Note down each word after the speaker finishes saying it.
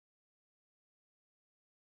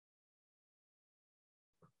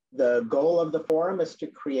The goal of the forum is to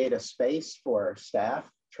create a space for staff,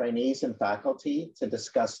 trainees, and faculty to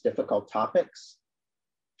discuss difficult topics,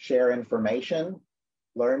 share information,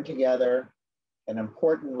 learn together, and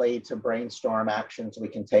importantly, to brainstorm actions we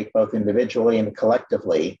can take both individually and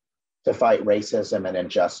collectively to fight racism and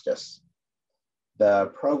injustice. The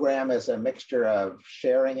program is a mixture of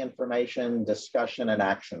sharing information, discussion, and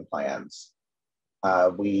action plans.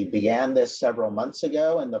 We began this several months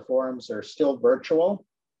ago, and the forums are still virtual,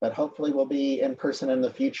 but hopefully will be in person in the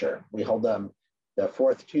future. We hold them the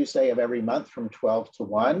fourth Tuesday of every month from 12 to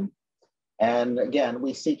 1. And again,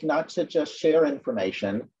 we seek not to just share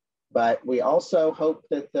information, but we also hope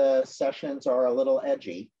that the sessions are a little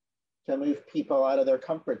edgy to move people out of their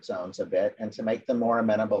comfort zones a bit and to make them more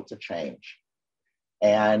amenable to change.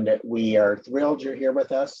 And we are thrilled you're here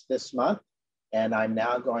with us this month. And I'm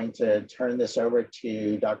now going to turn this over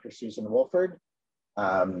to Dr. Susan Wolford,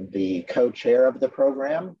 the co-chair of the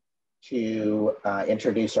program, to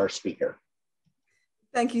introduce our speaker.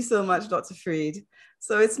 Thank you so much, Dr. Freed.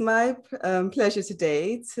 So it's my pleasure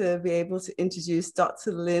today to be able to introduce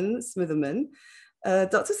Dr. Lynn Smitherman.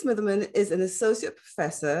 Dr. Smitherman is an associate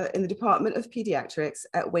professor in the Department of Pediatrics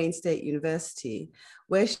at Wayne State University,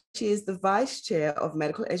 where she is the vice chair of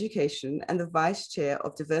medical education and the vice chair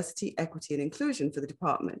of diversity, equity, and inclusion for the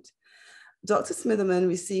department. Dr. Smitherman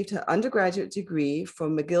received her undergraduate degree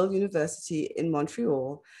from McGill University in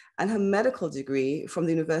Montreal and her medical degree from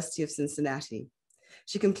the University of Cincinnati.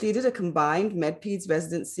 She completed a combined MedPeds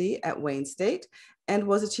residency at Wayne State and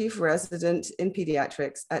was a chief resident in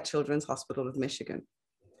pediatrics at Children's Hospital of Michigan.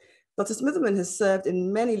 Dr. Smitherman has served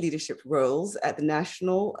in many leadership roles at the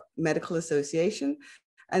National Medical Association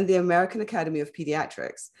and the American Academy of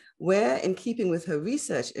Pediatrics, where, in keeping with her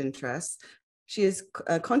research interests, she has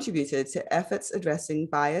contributed to efforts addressing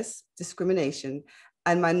bias, discrimination,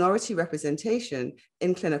 and minority representation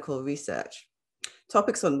in clinical research,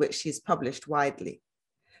 topics on which she has published widely.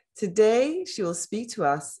 Today, she will speak to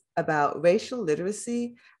us about racial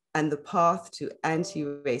literacy and the path to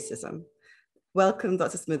anti-racism. Welcome,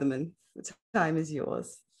 Dr. Smitherman. The time is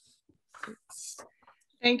yours.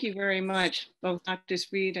 Thank you very much, both Dr.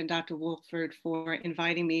 Freed and Dr. Wolford, for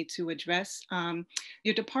inviting me to address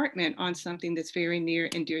your department on something that's very near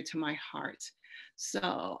and dear to my heart.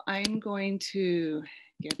 So I'm going to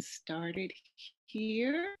get started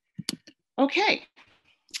here. Okay.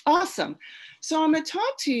 Awesome. So I'm going to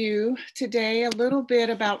talk to you today a little bit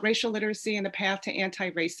about racial literacy and the path to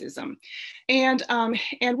anti-racism. And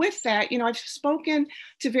with that, I've spoken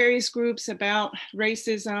to various groups about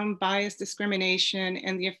racism, bias, discrimination,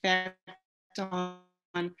 and the effect on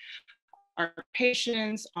our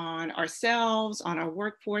patients, on ourselves, on our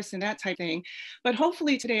workforce, and that type of thing. But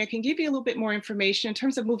hopefully today I can give you a little bit more information in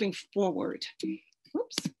terms of moving forward.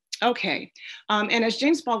 Oops. Okay, and as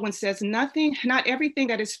James Baldwin says, not everything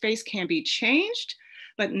that is faced can be changed,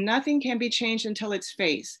 but nothing can be changed until it's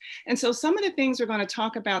faced. And so some of the things we're going to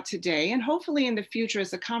talk about today, and hopefully in the future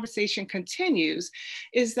as the conversation continues,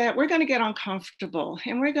 is that we're going to get uncomfortable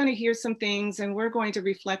and we're going to hear some things and we're going to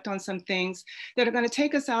reflect on some things that are going to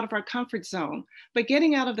take us out of our comfort zone. But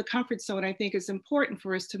getting out of the comfort zone, I think, is important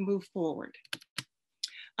for us to move forward.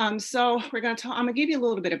 So I'm going to give you a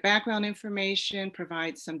little bit of background information,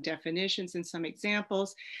 provide some definitions and some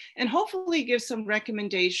examples, and hopefully give some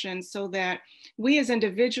recommendations so that we as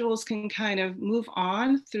individuals can kind of move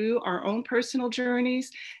on through our own personal journeys,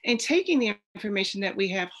 and taking the information that we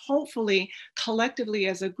have, hopefully collectively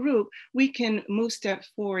as a group, we can move steps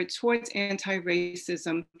forward towards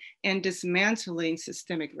anti-racism and dismantling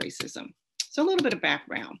systemic racism. So a little bit of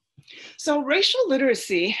background. So racial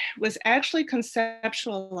literacy was actually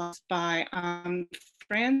conceptualized by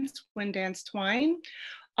Frances Windance Twine,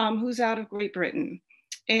 who's out of Great Britain.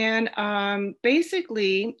 And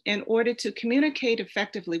basically, in order to communicate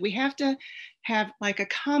effectively, we have to have like a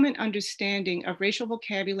common understanding of racial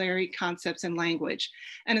vocabulary, concepts, and language.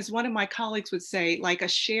 And as one of my colleagues would say, like a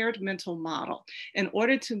shared mental model. In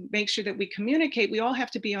order to make sure that we communicate, we all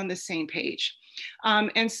have to be on the same page.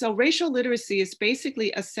 And so racial literacy is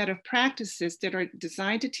basically a set of practices that are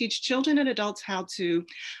designed to teach children and adults how to,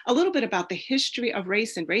 a little bit about the history of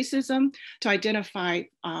race and racism, to identify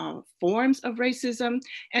forms of racism,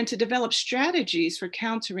 and to develop strategies for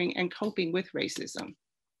countering and coping with racism.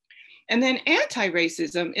 And then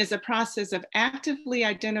anti-racism is a process of actively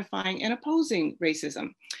identifying and opposing racism.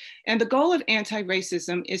 And the goal of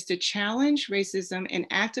anti-racism is to challenge racism and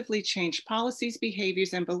actively change policies,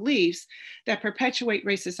 behaviors, and beliefs that perpetuate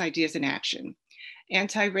racist ideas in action.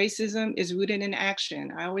 Anti-racism is rooted in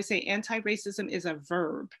action. I always say anti-racism is a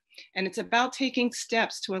verb. And it's about taking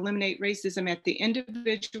steps to eliminate racism at the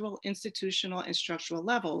individual, institutional, and structural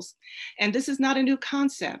levels. And this is not a new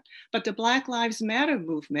concept, but the Black Lives Matter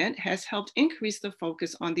movement has helped increase the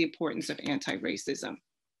focus on the importance of anti-racism.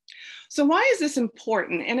 So why is this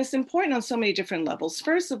important? And it's important on so many different levels.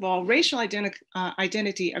 First of all, racial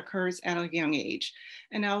identity occurs at a young age.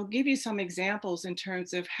 And I'll give you some examples in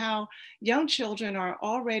terms of how young children are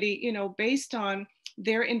already, based on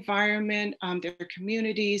their environment, their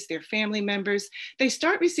communities, their family members, they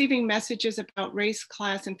start receiving messages about race,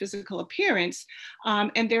 class, and physical appearance,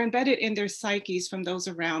 and they're embedded in their psyches from those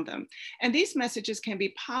around them. And these messages can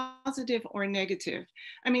be positive or negative.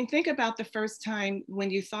 I mean, think about the first time when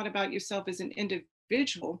you thought about yourself as an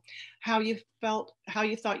individual, how you felt, how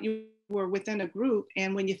you thought you were within a group,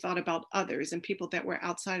 and when you thought about others and people that were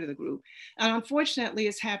outside of the group. And unfortunately,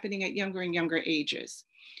 it's happening at younger and younger ages.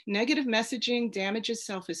 Negative messaging damages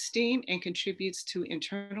self-esteem and contributes to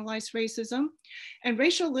internalized racism. And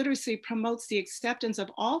racial literacy promotes the acceptance of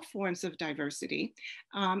all forms of diversity.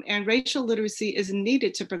 And racial literacy is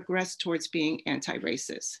needed to progress towards being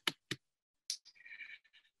anti-racist.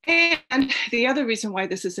 And the other reason why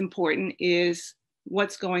this is important is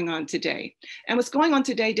what's going on today. And what's going on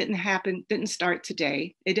today didn't start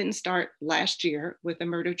today. It didn't start last year with the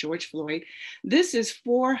murder of George Floyd. This is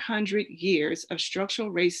 400 years of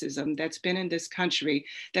structural racism that's been in this country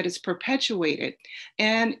that is perpetuated.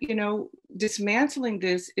 And, dismantling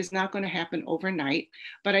this is not going to happen overnight,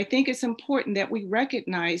 but I think it's important that we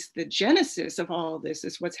recognize the genesis of all of this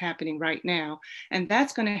is what's happening right now. And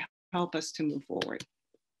that's going to help us to move forward.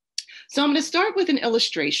 So I'm going to start with an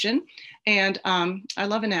illustration, and I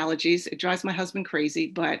love analogies. It drives my husband crazy,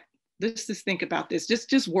 but let's just think about this.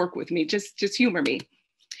 Just work with me, just humor me.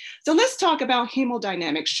 So let's talk about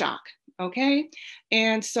hemodynamic shock, okay?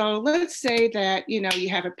 And so let's say that, you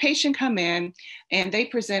have a patient come in and they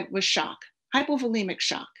present with shock, hypovolemic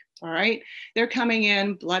shock, all right? They're coming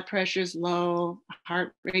in, blood pressure's low,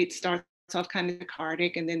 heart rate starts off kind of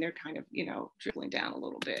tachycardic, and then they're kind of, dribbling down a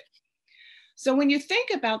little bit. So when you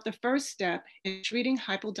think about the first step in treating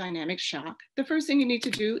hypodynamic shock, the first thing you need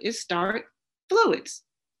to do is start fluids,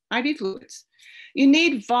 IV fluids. You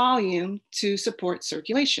need volume to support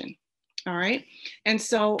circulation, all right? And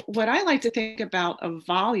so what I like to think about of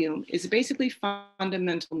volume is basically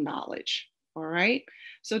fundamental knowledge, all right?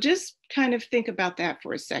 So just kind of think about that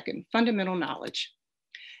for a second, fundamental knowledge.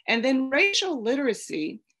 And then racial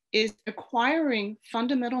literacy is acquiring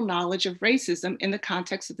fundamental knowledge of racism in the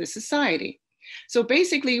context of this society. So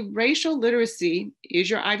basically, racial literacy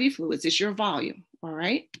is your IV fluids, is your volume, all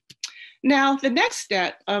right? Now, the next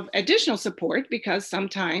step of additional support, because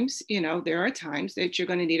sometimes, there are times that you're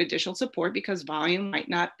going to need additional support because volume might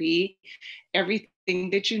not be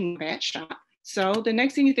everything that you need at shock. So the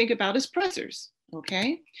next thing you think about is pressors,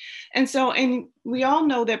 okay? And we all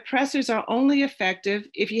know that pressors are only effective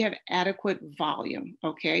if you have adequate volume,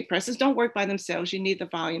 okay? Pressors don't work by themselves. You need the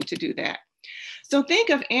volume to do that. So think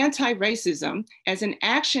of anti-racism as an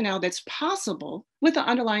action now that's possible with the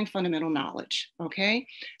underlying fundamental knowledge, okay?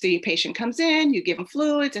 So your patient comes in, you give them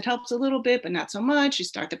fluids, it helps a little bit, but not so much. You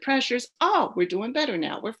start the pressures. Oh, we're doing better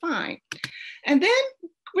now, we're fine. And then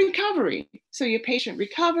recovery. So your patient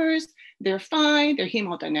recovers, they're fine, they're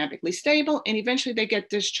hemodynamically stable, and eventually they get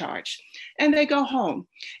discharged and they go home.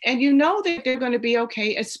 And you know that they're going to be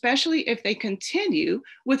okay, especially if they continue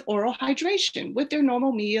with oral hydration, with their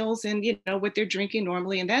normal meals and, what they're drinking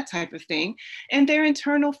normally and that type of thing. And their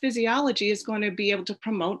internal physiology is going to be able to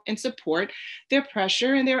promote and support their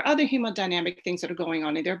pressure and their other hemodynamic things that are going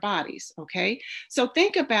on in their bodies, okay? So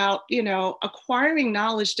think about, acquiring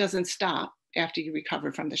knowledge doesn't stop after you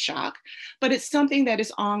recover from the shock, but it's something that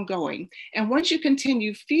is ongoing. And once you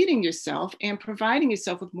continue feeding yourself and providing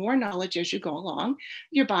yourself with more knowledge as you go along,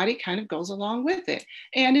 your body kind of goes along with it.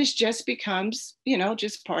 And it just becomes,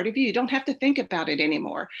 just part of you. You don't have to think about it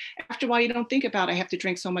anymore. After a while, you don't think about, I have to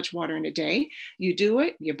drink so much water in a day. You do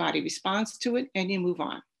it, your body responds to it, and you move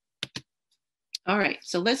on. All right,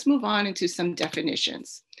 so let's move on into some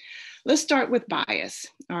definitions. Let's start with bias,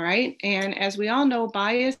 all right? And as we all know,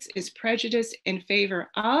 bias is prejudice in favor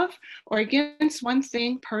of or against one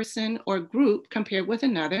thing, person, or group compared with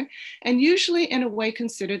another, and usually in a way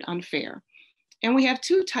considered unfair. And we have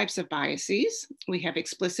two types of biases. We have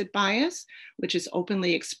explicit bias, which is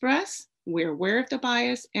openly expressed. We're aware of the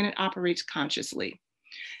bias and it operates consciously.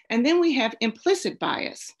 And then we have implicit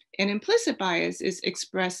bias. And implicit bias is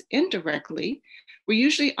expressed indirectly. We're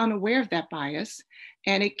usually unaware of that bias,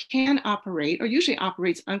 and it can operate, or usually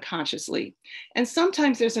operates unconsciously. And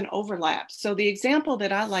sometimes there's an overlap. So the example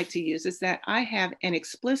that I like to use is that I have an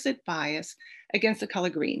explicit bias against the color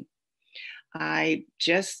green. I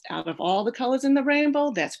just, out of all the colors in the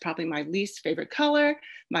rainbow, that's probably my least favorite color.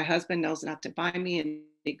 My husband knows not to buy me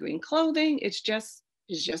any green clothing. It's just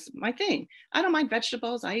my thing. I don't mind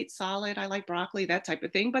vegetables. I eat salad. I like broccoli, that type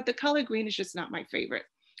of thing. But the color green is just not my favorite.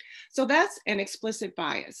 So that's an explicit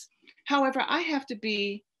bias. However, I have to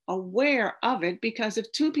be aware of it, because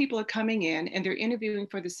if two people are coming in and they're interviewing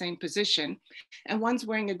for the same position, and one's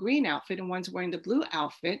wearing a green outfit and one's wearing the blue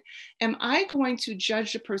outfit, am I going to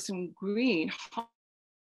judge the person green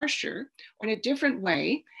harsher or in a different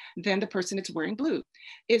way than the person that's wearing blue?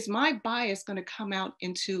 Is my bias going to come out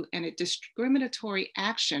into a discriminatory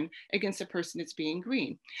action against the person that's being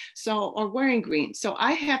green, or wearing green? So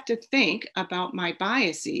I have to think about my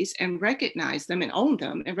biases and recognize them and own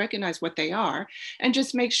them and recognize what they are, and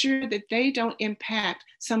just make sure that they don't impact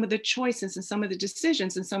some of the choices and some of the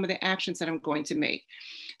decisions and some of the actions that I'm going to make.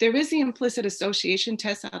 There is the implicit association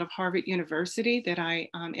test out of Harvard University that I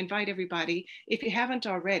invite everybody, if you haven't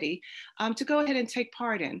already, to go ahead and take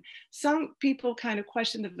part in. Some people kind of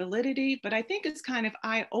question the validity, but I think it's kind of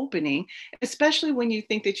eye-opening, especially when you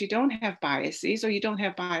think that you don't have biases, or you don't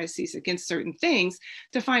have biases against certain things,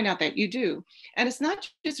 to find out that you do. And it's not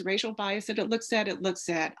just racial bias that it looks at. It looks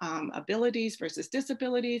at abilities versus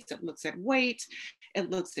disabilities. It looks at weight. It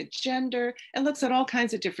looks at gender. It looks at all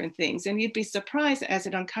kinds of different things. And you'd be surprised as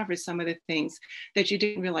it uncovers some of the things that you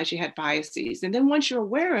didn't realize you had biases. And then once you're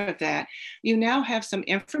aware of that, you now have some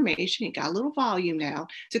information, you got a little volume now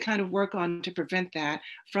to kind of work on to prevent that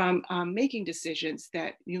from making decisions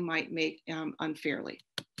that you might make unfairly.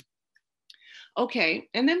 Okay,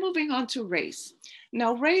 and then moving on to race.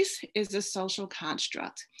 Now, race is a social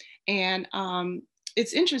construct, and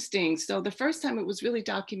it's interesting. So the first time it was really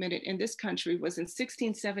documented in this country was in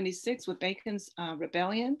 1676 with Bacon's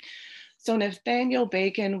Rebellion. So Nathaniel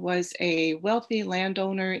Bacon was a wealthy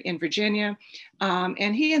landowner in Virginia,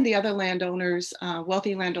 and he and the other landowners,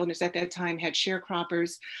 wealthy landowners at that time, had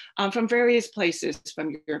sharecroppers from various places,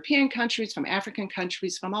 from European countries, from African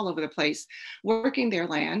countries, from all over the place, working their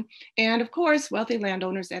land. And of course, wealthy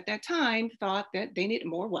landowners at that time thought that they needed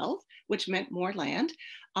more wealth, which meant more land.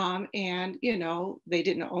 And, you know, they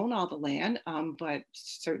didn't own all the land, but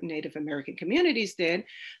certain Native American communities did.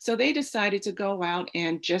 So they decided to go out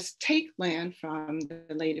and just take land from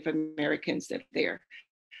the Native Americans that were there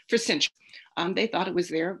for centuries. They thought it was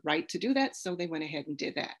their right to do that. So they went ahead and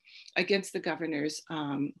did that against the governors,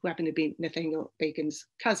 who happened to be Nathaniel Bacon's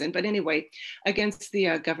cousin. But anyway, against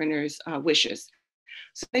the governor's wishes.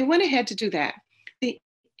 So they went ahead to do that. The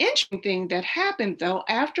interesting thing that happened, though,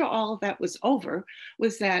 after all of that was over,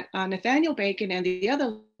 was that Nathaniel Bacon and the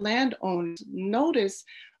other landowners noticed,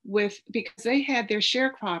 because they had their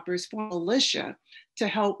sharecroppers form a militia to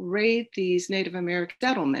help raid these Native American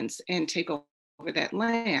settlements and take over that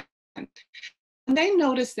land. And they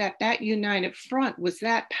noticed that that united front was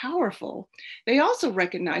that powerful. They also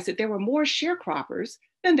recognized that there were more sharecroppers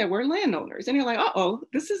than there were landowners. And you're like, uh-oh,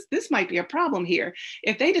 this might be a problem here.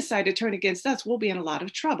 If they decide to turn against us, we'll be in a lot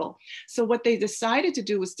of trouble. So what they decided to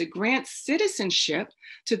do was to grant citizenship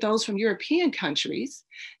to those from European countries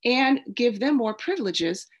and give them more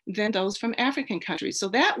privileges than those from African countries. So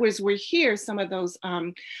that was where some of those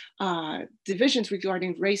divisions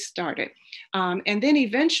regarding race started. And then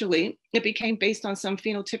eventually it became based on some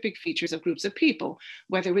phenotypic features of groups of people,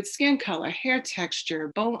 whether it's skin color, hair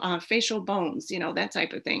texture, facial bones, you know, that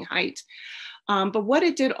type of thing, height. But what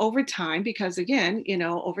it did over time, because again, you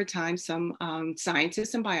know, over time, some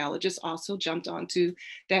scientists and biologists also jumped onto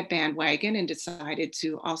that bandwagon and decided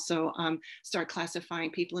to also start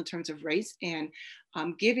classifying people in terms of race and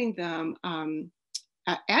giving them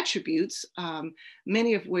attributes,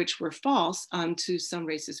 many of which were false to some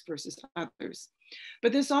races versus others.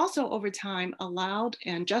 But this also over time allowed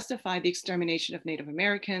and justified the extermination of Native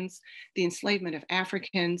Americans, the enslavement of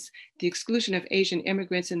Africans, the exclusion of Asian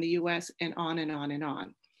immigrants in the US, and on and on and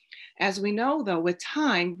on. As we know, though, with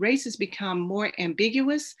time, race has become more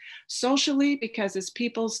ambiguous socially, because as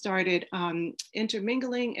people started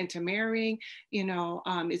intermingling, intermarrying, you know,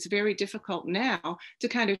 it's very difficult now to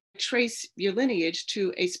kind of trace your lineage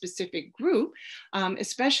to a specific group,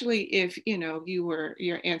 especially if, you know,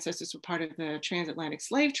 your ancestors were part of the transatlantic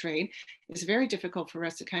slave trade. It's very difficult for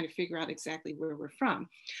us to kind of figure out exactly where we're from.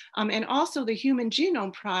 And also the Human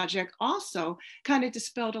Genome Project also kind of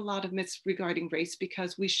dispelled a lot of myths regarding race,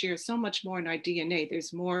 because we share so much more in our DNA.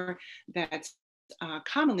 There's more that's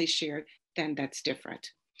commonly shared than that's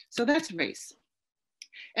different. So that's race.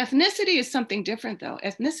 Ethnicity is something different though.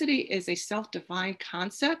 Ethnicity is a self-defined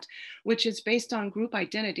concept, which is based on group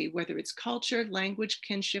identity, whether it's culture, language,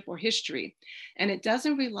 kinship, or history. And it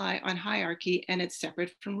doesn't rely on hierarchy, and it's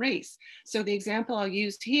separate from race. So the example I'll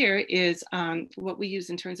use here is what we use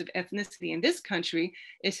in terms of ethnicity in this country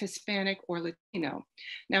is Hispanic or Latino.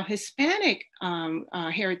 Now, Hispanic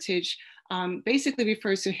heritage basically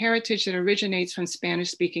refers to heritage that originates from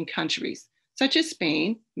Spanish-speaking countries, such as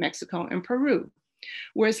Spain, Mexico, and Peru.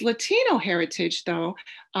 Whereas Latino heritage, though,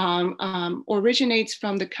 originates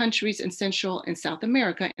from the countries in Central and South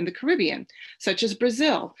America and the Caribbean, such as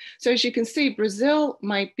Brazil. So as you can see,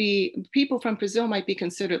 people from Brazil might be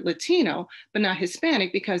considered Latino, but not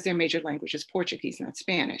Hispanic because their major language is Portuguese, not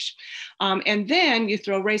Spanish. And then you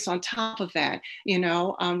throw race on top of that.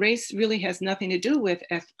 Race really has nothing to do with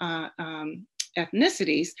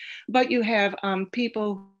ethnicities, but you have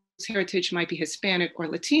people heritage might be Hispanic or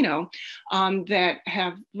Latino that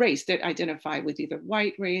have race that identify with either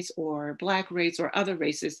white race or Black race or other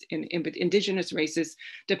races, indigenous races,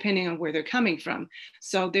 depending on where they're coming from.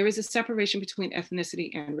 So there is a separation between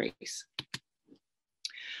ethnicity and race.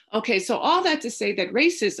 Okay, so all that to say that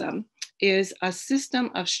racism is a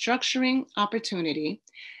system of structuring opportunity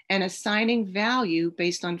and assigning value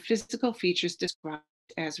based on physical features described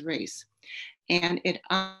as race. And it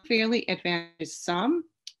unfairly advantages some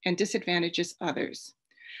and disadvantages others.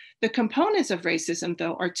 The components of racism,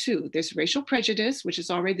 though, are two. There's racial prejudice, which is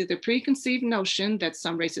already the preconceived notion that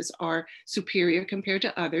some races are superior compared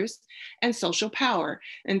to others, and social power,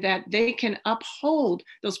 and that they can uphold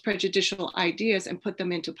those prejudicial ideas and put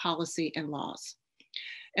them into policy and laws.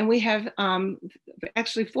 And we have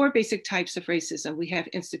actually four basic types of racism. We have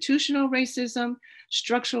institutional racism,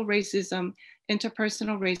 structural racism,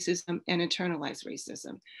 interpersonal racism, and internalized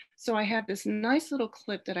racism. So I have this nice little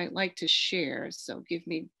clip that I'd like to share. So give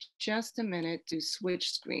me just a minute to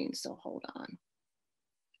switch screens. So hold on.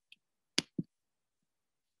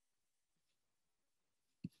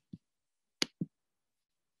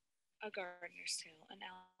 A Gardener's Tale, an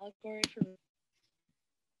allegory for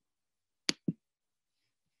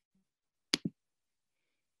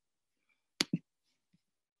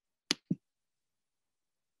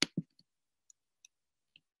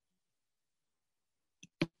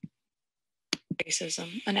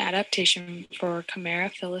Racism, an adaptation for Camara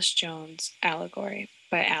Phyllis Jones allegory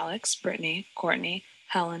by Alex, Brittany, Courtney,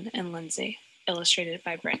 Helen, and Lindsay, illustrated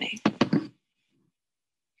by Brittany.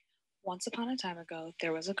 Once upon a time ago,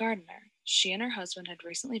 there was a gardener. She and her husband had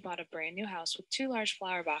recently bought a brand new house with 2 large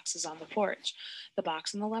flower boxes on the porch. The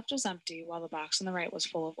box on the left was empty, while the box on the right was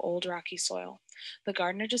full of old rocky soil. The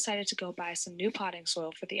gardener decided to go buy some new potting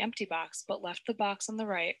soil for the empty box, but left the box on the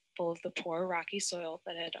right full of the poor rocky soil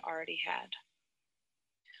that it had already had.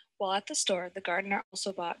 While at the store, the gardener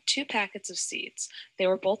also bought 2 packets of seeds. They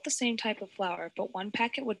were both the same type of flower, but one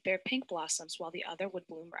packet would bear pink blossoms while the other would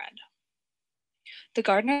bloom red. The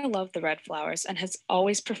gardener loved the red flowers and has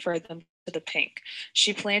always preferred them to the pink.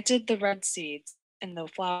 She planted the red seeds in the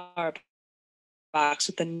flower box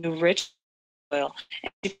with the new rich soil,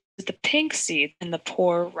 and she planted the pink seed in the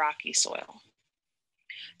poor rocky soil.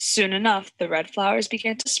 Soon enough, the red flowers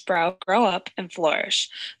began to sprout, grow up, and flourish.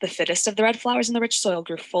 The fittest of the red flowers in the rich soil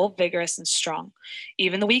grew full, vigorous, and strong.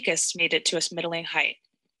 Even the weakest made it to a middling height.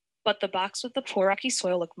 But the box with the poor rocky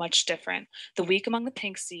soil looked much different. The weak among the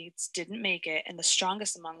pink seeds didn't make it, and the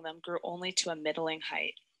strongest among them grew only to a middling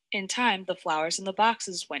height. In time, the flowers in the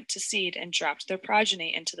boxes went to seed and dropped their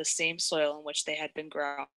progeny into the same soil in which they had been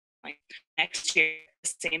growing. Next year,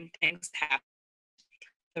 the same things happened.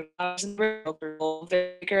 The flowers in the row grew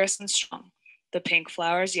vigorous and strong. The pink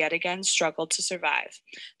flowers yet again struggled to survive.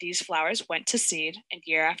 These flowers went to seed, and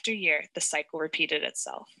year after year, the cycle repeated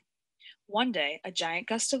itself. One day, a giant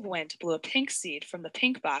gust of wind blew a pink seed from the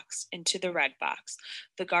pink box into the red box.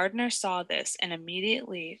 The gardener saw this and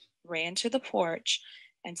immediately ran to the porch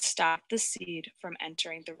and stopped the seed from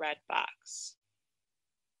entering the red box.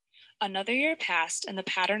 Another year passed, and the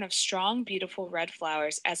pattern of strong, beautiful red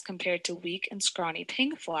flowers as compared to weak and scrawny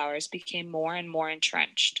pink flowers became more and more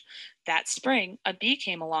entrenched. That spring, a bee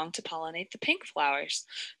came along to pollinate the pink flowers.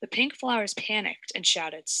 The pink flowers panicked and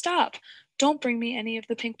shouted, "Stop! Don't bring me any of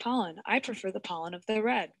the pink pollen. I prefer the pollen of the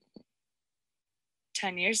red."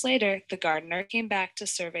 10 years later, the gardener came back to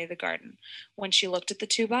survey the garden. When she looked at the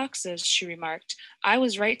 2 boxes, she remarked, "I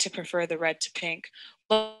was right to prefer the red to pink.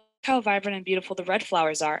 Look how vibrant and beautiful the red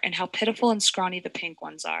flowers are, and how pitiful and scrawny the pink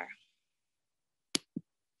ones are."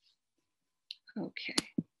 Okay.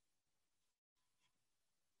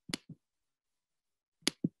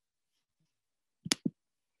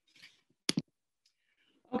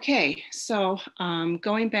 Okay, so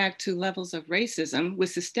going back to levels of racism, with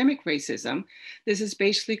systemic racism, this is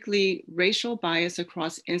basically racial bias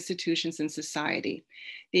across institutions and society.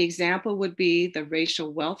 The example would be the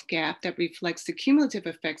racial wealth gap that reflects the cumulative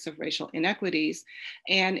effects of racial inequities.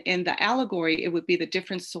 And in the allegory, it would be the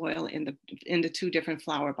different soil in the two different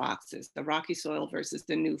flower boxes, the rocky soil versus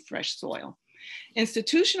the new fresh soil.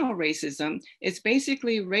 Institutional racism is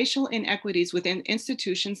basically racial inequities within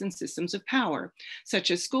institutions and systems of power,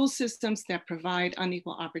 such as school systems that provide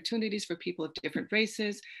unequal opportunities for people of different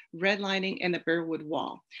races, redlining, and the Burwood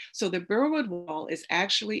Wall. So the Burwood Wall is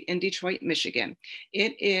actually in Detroit, Michigan.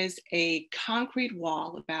 It is a concrete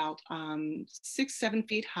wall about 6-7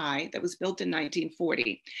 feet high that was built in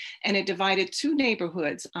 1940. And it divided two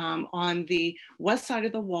neighborhoods. On the west side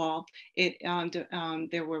of the wall,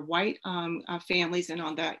 there were white families, and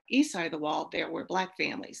on the east side of the wall, there were Black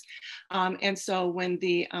families. And so when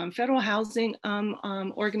the Federal Housing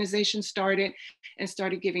Organization started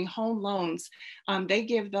giving home loans, they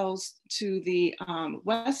give those to the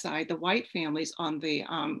west side, the white families on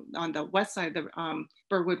the west side of the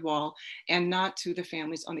Burwood Wall, and not to the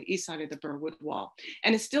families on the east side of the Burwood Wall.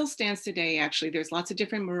 And it still stands today, actually. There's lots of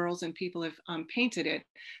different murals and people have painted it,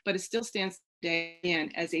 but it still stands today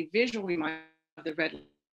as a visual reminder of the red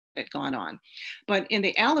had gone on. But in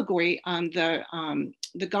the allegory,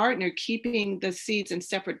 the gardener keeping the seeds in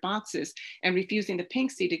separate boxes and refusing the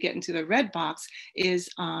pink seed to get into the red box is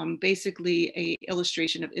basically an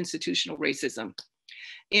illustration of institutional racism.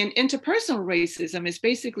 And interpersonal racism is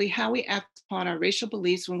basically how we act upon our racial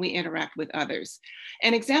beliefs when we interact with others.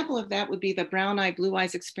 An example of that would be the brown eye, blue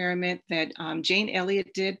eyes experiment that Jane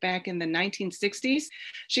Elliott did back in the 1960s.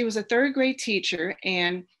 She was a third grade teacher,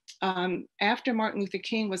 and after Martin Luther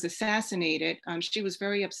King was assassinated, she was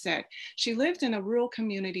very upset. She lived in a rural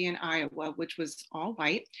community in Iowa, which was all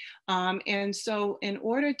white. And so in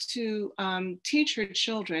order to teach her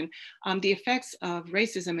children the effects of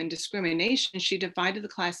racism and discrimination, she divided the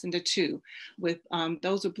class into two, with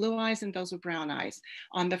those with blue eyes and those with brown eyes.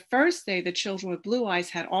 On the first day, the children with blue eyes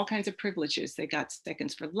had all kinds of privileges. They got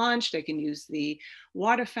seconds for lunch, they can use the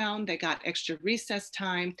water fountain, they got extra recess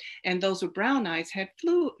time, and those with brown eyes had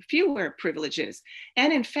fewer privileges.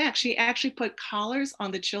 And in fact, she actually put collars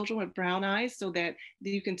on the children with brown eyes so that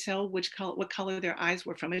you can tell what color their eyes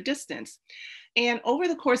were from a distance. And over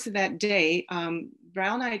the course of that day,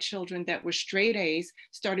 brown-eyed children that were straight A's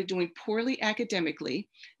started doing poorly academically.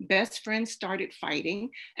 Best friends started fighting.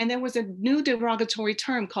 And there was a new derogatory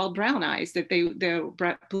term called brown eyes that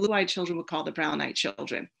the blue-eyed children would call the brown-eyed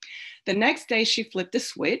children. The next day, she flipped the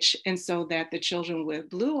switch, and so that the children with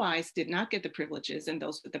blue eyes did not get the privileges and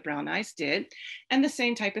those with the brown eyes did. And the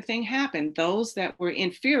same type of thing happened. Those that were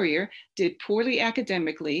inferior did poorly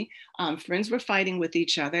academically, friends were fighting with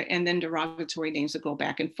each other, and then derogatory names would go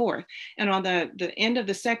back and forth. And on the end of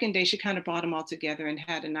the second day, she kind of brought them all together and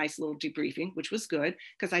had a nice little debriefing, which was good,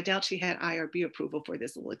 because I doubt she had IRB approval for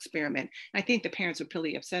this little experiment. I think the parents were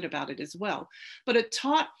pretty upset about it as well. But it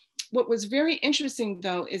taught. What was very interesting,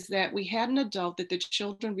 though, is that we had an adult that the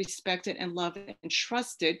children respected and loved and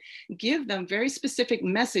trusted, give them very specific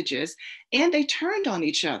messages, and they turned on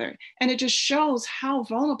each other. And it just shows how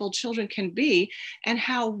vulnerable children can be and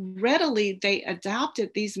how readily they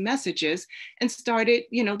adopted these messages and started,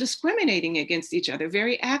 discriminating against each other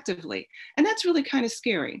very actively. And that's really kind of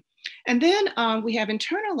scary. And then we have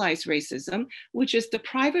internalized racism, which is the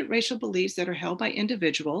private racial beliefs that are held by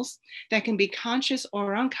individuals that can be conscious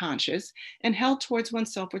or unconscious and held towards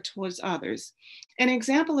oneself or towards others. An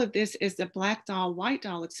example of this is the black doll, white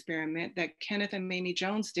doll experiment that Kenneth and Mamie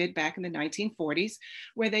Jones did back in the 1940s,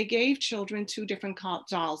 where they gave children two different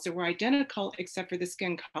dolls that were identical except for the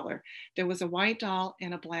skin color. There was a white doll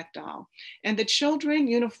and a black doll. And the children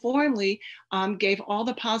uniformly gave all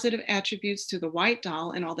the positive attributes to the white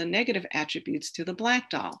doll and all the negative attributes to the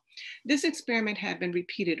black doll. This experiment had been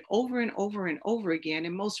repeated over and over and over again,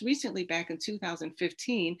 and most recently back in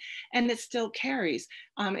 2015, and it still carries,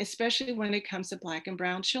 especially when it comes to Black and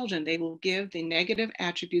brown children. They will give the negative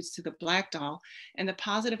attributes to the black doll and the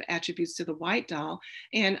positive attributes to the white doll.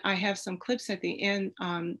 And I have some clips at the end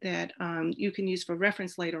that you can use for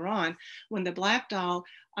reference later on. When the black doll,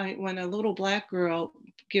 when a little black girl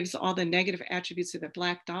gives all the negative attributes to the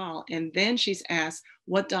black doll, and then she's asked,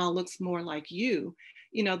 what doll looks more like you?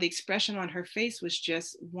 The expression on her face was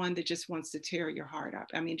just one that just wants to tear your heart up.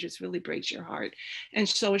 I mean, just really breaks your heart. And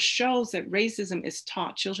so it shows that racism is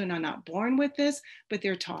taught. Children are not born with this, but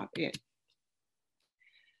they're taught it.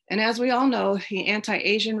 And as we all know, the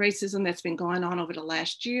anti-Asian racism that's been going on over the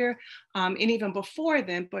last year, and even before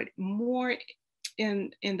then, but more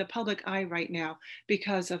in the public eye right now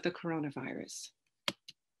because of the coronavirus.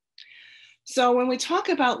 So when we talk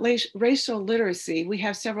about racial literacy, we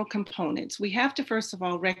have several components. We have to, first of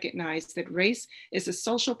all, recognize that race is a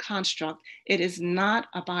social construct. It is not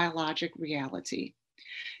a biologic reality.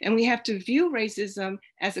 And we have to view racism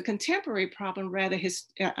as a contemporary problem, rather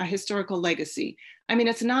a historical legacy. I mean,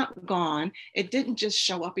 it's not gone. It didn't just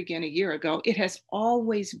show up again a year ago. It has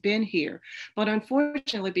always been here. But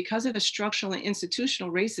unfortunately, because of the structural and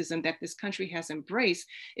institutional racism that this country has embraced,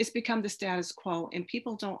 it's become the status quo, and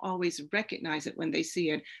people don't always recognize it when they see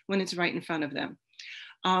it, when it's right in front of them.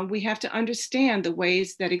 We have to understand the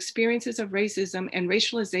ways that experiences of racism and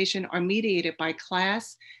racialization are mediated by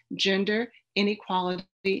class, gender,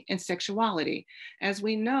 inequality, and sexuality. As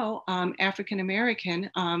we know,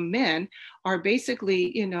 African-American men are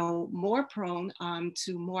basically, more prone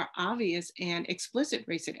to more obvious and explicit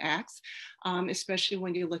racist acts, especially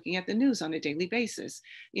when you're looking at the news on a daily basis,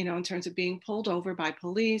 in terms of being pulled over by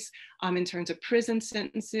police, in terms of prison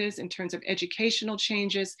sentences, in terms of educational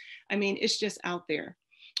changes. I mean, it's just out there.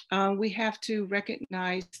 We have to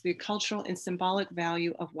recognize the cultural and symbolic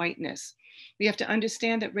value of whiteness. We have to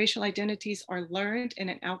understand that racial identities are learned and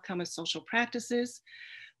an outcome of social practices.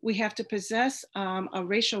 We have to possess a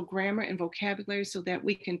racial grammar and vocabulary so that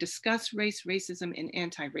we can discuss race, racism, and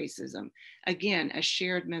anti-racism. Again, a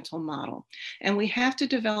shared mental model. And we have to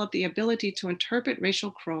develop the ability to interpret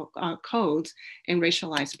racial codes and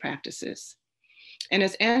racialized practices. And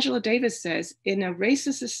as Angela Davis says, in a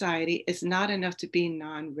racist society, it's not enough to be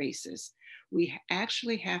non-racist. We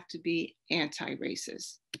actually have to be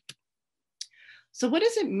anti-racist. So what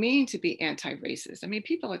does it mean to be anti-racist? I mean,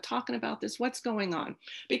 people are talking about this, what's going on?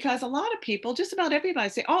 Because a lot of people, just about everybody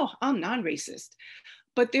say, oh, I'm non-racist.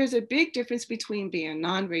 But there's a big difference between being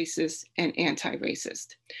non-racist and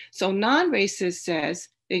anti-racist. So non-racist says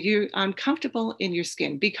that I'm comfortable in your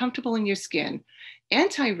skin, be comfortable in your skin.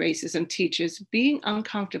 Anti-racism teaches being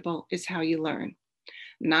uncomfortable is how you learn.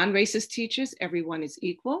 Non-racist teaches everyone is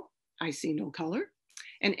equal, I see no color.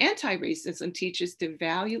 And anti-racism teaches to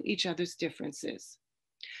value each other's differences.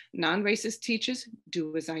 Non-racist teaches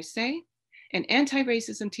do as I say, and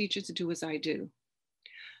anti-racism teaches do as I do.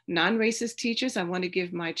 Non-racist teaches I want to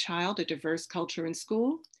give my child a diverse culture in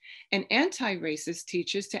school, and anti-racist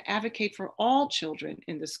teaches to advocate for all children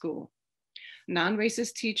in the school.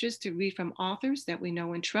 Non-racist teaches to read from authors that we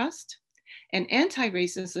know and trust, and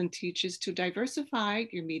anti-racism teaches to diversify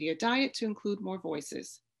your media diet to include more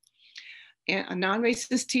voices. And a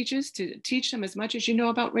non-racist teaches to teach them as much as you know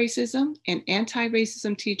about racism, and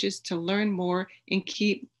anti-racism teaches to learn more and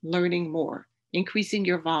keep learning more, increasing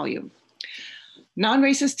your volume.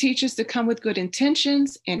 Non-racist teaches to come with good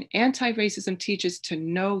intentions, and anti-racism teaches to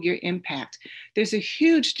know your impact. There's a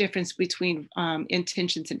huge difference between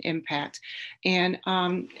intentions and impact. And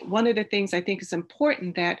one of the things I think is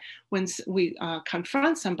important that when we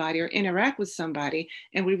confront somebody or interact with somebody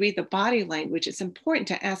and we read the body language, it's important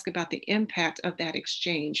to ask about the impact of that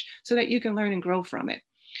exchange so that you can learn and grow from it.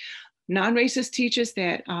 Non-racist teaches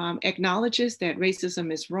that acknowledges that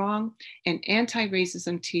racism is wrong, and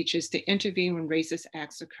anti-racism teaches to intervene when racist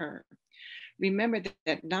acts occur. Remember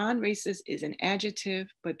that non-racist is an adjective,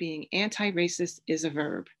 but being anti-racist is a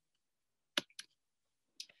verb.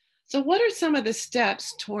 So what are some of the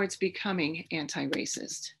steps towards becoming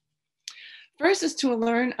anti-racist? First is to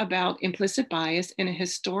learn about implicit bias in a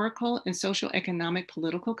historical and social-economic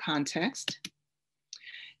political context.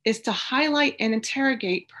 Is to highlight and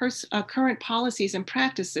interrogate current policies and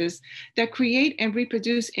practices that create and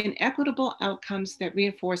reproduce inequitable outcomes that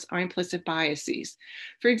reinforce our implicit biases.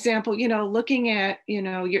 For example, looking at,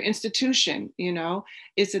 your institution,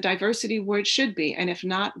 is the diversity where it should be? And if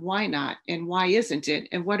not, why not? And why isn't it?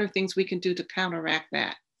 And what are things we can do to counteract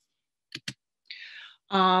that?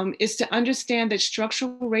 Is to understand that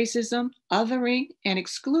structural racism, othering, and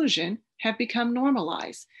exclusion have become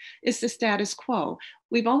normalized. It's the status quo.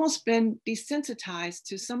 We've almost been desensitized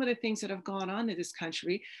to some of the things that have gone on in this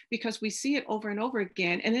country because we see it over and over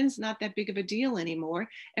again, and then it's not that big of a deal anymore,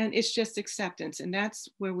 and it's just acceptance, and that's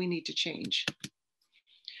where we need to change.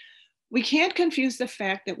 We can't confuse the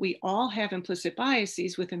fact that we all have implicit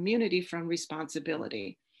biases with immunity from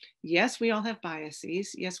responsibility. Yes, we all have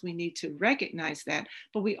biases. Yes, we need to recognize that,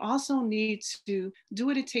 but we also need to do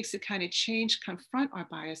what it takes to kind of change, confront our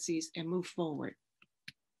biases, and move forward.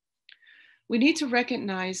 We need to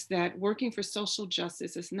recognize that working for social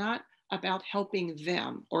justice is not about helping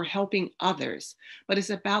them or helping others, but it's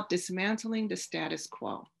about dismantling the status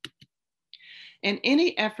quo. And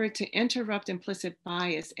any effort to interrupt implicit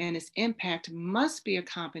bias and its impact must be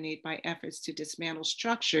accompanied by efforts to dismantle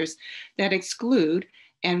structures that exclude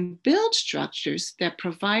and build structures that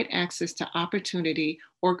provide access to opportunity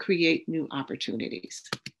or create new opportunities.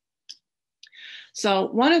 So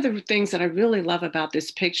one of the things that I really love about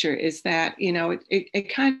this picture is that, you know,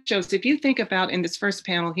 it kind of shows, if you think about in this first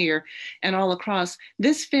panel here and all across,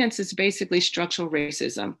 this fence is basically structural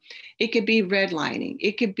racism. It could be redlining.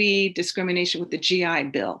 It could be discrimination with the GI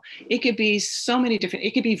Bill. It could be so many different,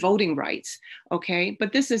 it could be voting rights, okay?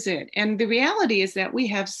 But this is it. And the reality is that we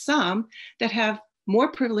have some that have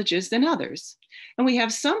more privileges than others. And we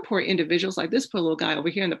have some poor individuals, like this poor little guy over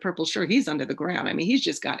here in the purple shirt, he's under the ground. I mean, he's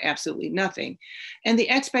just got absolutely nothing. And the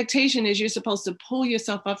expectation is you're supposed to pull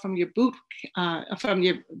yourself up from your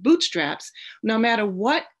bootstraps, no matter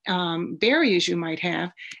what barriers you might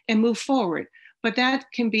have, and move forward. But that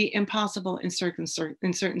can be impossible in certain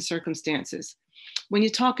circumstances. When you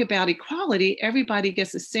talk about equality, everybody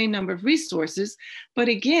gets the same number of resources, but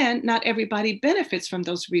again, not everybody benefits from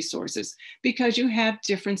those resources because you have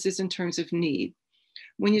differences in terms of need.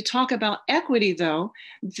 When you talk about equity, though,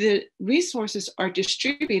 the resources are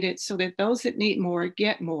distributed so that those that need more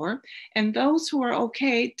get more, and those who are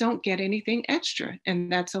okay don't get anything extra,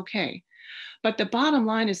 and that's okay. But the bottom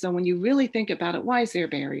line is, though, when you really think about it, why is there a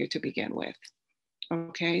barrier to begin with?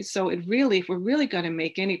 Okay, so it really, if we're really going to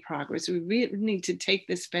make any progress, we really need to take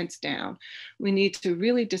this fence down. We need to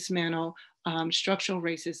really dismantle structural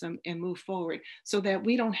racism and move forward so that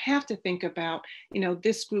we don't have to think about, you know,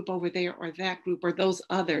 this group over there or that group or those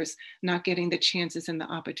others not getting the chances and the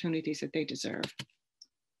opportunities that they deserve.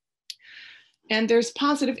 And there's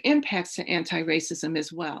positive impacts to anti-racism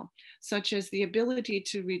as well, such as the ability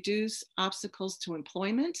to reduce obstacles to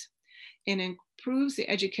employment and improves the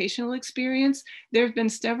educational experience. There have been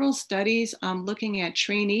several studies looking at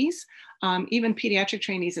trainees, even pediatric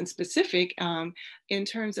trainees in specific, in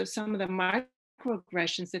terms of some of the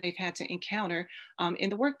microaggressions that they've had to encounter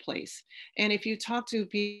in the workplace. And if you talk to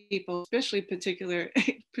people, especially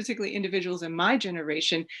particularly individuals in my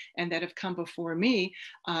generation and that have come before me,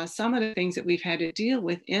 some of the things that we've had to deal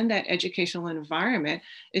with in that educational environment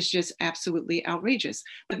is just absolutely outrageous.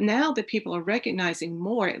 But now that people are recognizing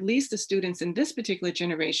more, at least the students in this particular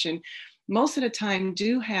generation, most of the time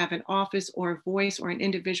do have an office or a voice or an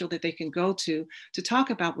individual that they can go to talk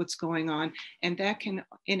about what's going on. And that can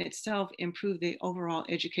in itself improve the overall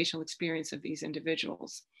educational experience of these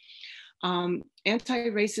individuals.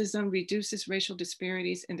 Anti-racism reduces racial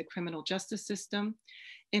disparities in the criminal justice system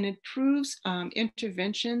and improves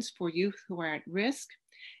interventions for youth who are at risk.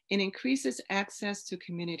 It increases access to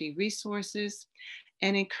community resources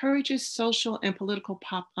and encourages social and political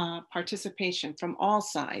participation from all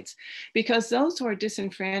sides, because those who are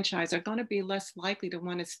disenfranchised are going to be less likely to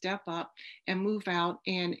want to step up and move out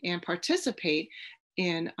and participate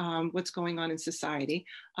in what's going on in society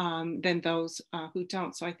than those who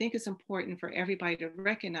don't. So I think it's important for everybody to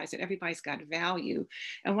recognize that everybody's got value.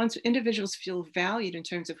 And once individuals feel valued in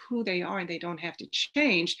terms of who they are and they don't have to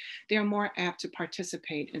change, they're more apt to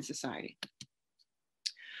participate in society.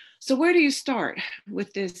 So where do you start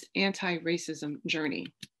with this anti-racism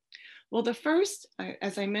journey? Well, the first,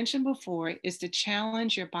 as I mentioned before, is to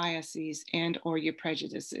challenge your biases and or your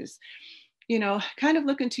prejudices. You know, kind of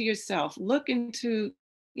look into yourself, look into,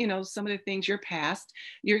 you know, some of the things, your past,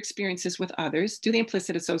 your experiences with others, do the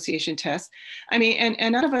implicit association test. I mean,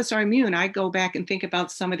 and none of us are immune. I go back and think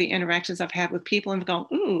about some of the interactions I've had with people and go,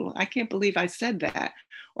 ooh, I can't believe I said that,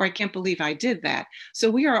 or I can't believe I did that. So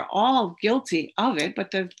we are all guilty of it,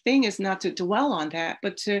 but the thing is not to dwell on that,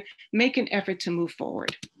 but to make an effort to move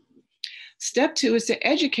forward. Step two is to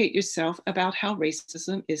educate yourself about how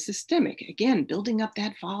racism is systemic. Again, building up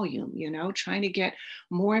that volume, you know, trying to get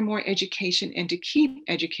more and more education and to keep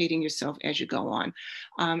educating yourself as you go on.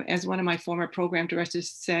 As one of my former program directors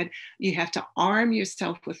said, you have to arm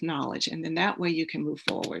yourself with knowledge, and then that way you can move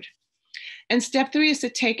forward. And step three is to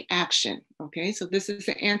take action. Okay, so this is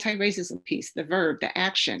the anti-racism piece, the verb, the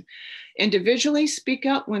action. Individually speak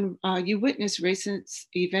up when you witness racist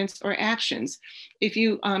events or actions. If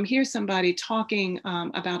you hear somebody talking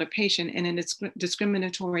about a patient in a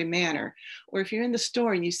discriminatory manner, or if you're in the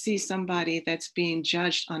store and you see somebody that's being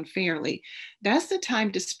judged unfairly, that's the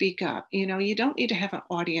time to speak up. You know, you don't need to have an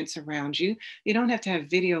audience around you. You don't have to have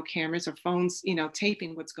video cameras or phones, you know,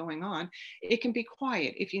 taping what's going on. It can be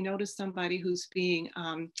quiet. If you notice somebody who's being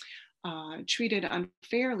treated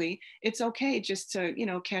unfairly, it's okay just to, you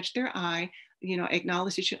know, catch their eye, you know,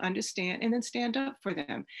 acknowledge that you understand, and then stand up for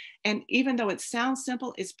them. And even though it sounds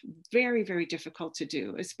simple, it's very, very difficult to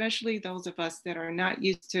do, especially those of us that are not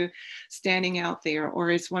used to standing out there, or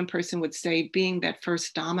as one person would say, being that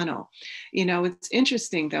first domino. You know, it's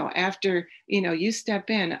interesting though, after, you know, you step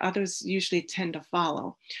in, others usually tend to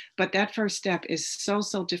follow. But that first step is so,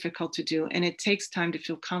 so difficult to do, and it takes time to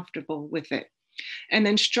feel comfortable with it. And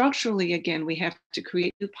then structurally, again, we have to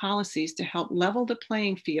create new policies to help level the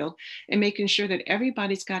playing field and making sure that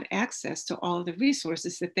everybody's got access to all of the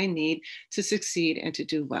resources that they need to succeed and to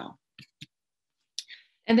do well.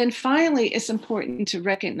 And then finally, it's important to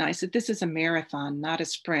recognize that this is a marathon, not a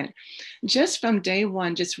sprint. Just from day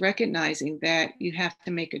one, just recognizing that you have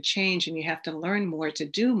to make a change and you have to learn more to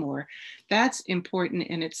do more, that's important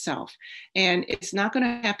in itself. And it's not going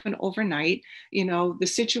to happen overnight. You know, the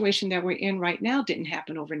situation that we're in right now didn't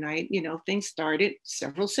happen overnight. You know, things started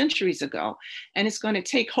several centuries ago. And it's going to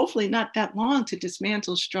take, hopefully, not that long to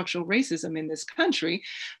dismantle structural racism in this country.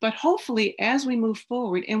 But hopefully, as we move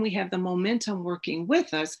forward and we have the momentum working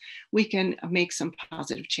with us, we can make some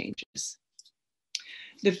positive changes.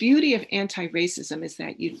 The beauty of anti-racism is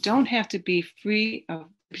that you don't have to be free of,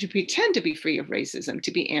 to pretend to be free of racism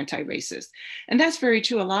to be anti-racist. And that's very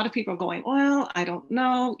true. A lot of people are going, well, I don't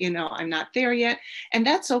know, you know, I'm not there yet. And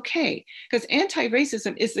that's okay, because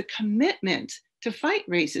anti-racism is the commitment to fight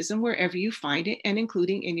racism wherever you find it, and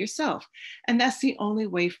including in yourself. And that's the only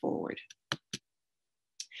way forward.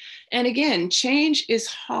 And again, change is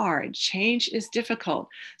hard. Change is difficult.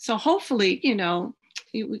 So hopefully, you know,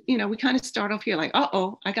 we kind of start off here like,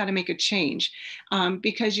 uh-oh, I got to make a change,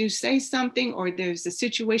 because you say something or there's a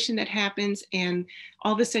situation that happens and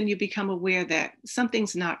all of a sudden you become aware that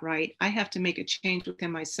something's not right. I have to make a change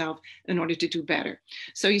within myself in order to do better.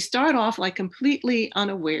 So you start off like completely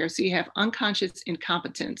unaware. So you have unconscious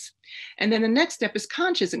incompetence. And then the next step is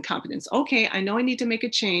conscious incompetence. Okay, I know I need to make a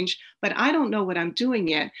change, but I don't know what I'm doing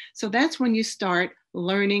yet. So that's when you start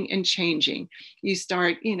learning and changing. You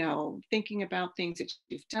start, you know, thinking about things that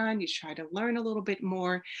you've done. You try to learn a little bit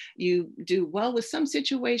more. You do well with some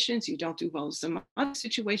situations. You don't do well with some other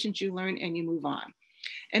situations. You learn and you move on.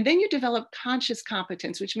 And then you develop conscious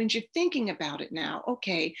competence, which means you're thinking about it now.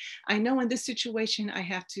 Okay, I know in this situation I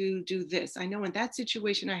have to do this. I know in that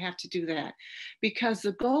situation I have to do that. Because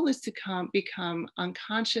the goal is to become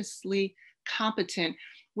unconsciously competent,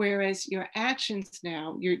 whereas your actions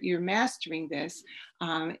now, you're mastering this,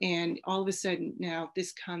 and all of a sudden now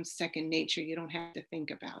this comes second nature. You don't have to think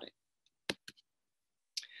about it.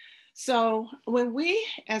 So when we,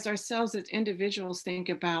 as ourselves, as individuals, think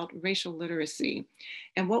about racial literacy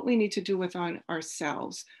and what we need to do with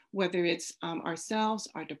ourselves, whether it's ourselves,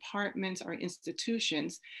 our departments, our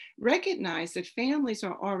institutions, recognize that families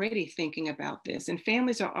are already thinking about this and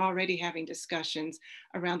families are already having discussions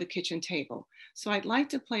around the kitchen table. So I'd like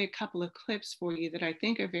to play a couple of clips for you that I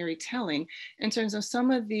think are very telling in terms of some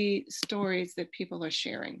of the stories that people are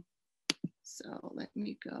sharing. So let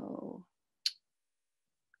me go.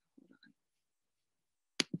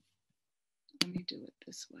 Let me do it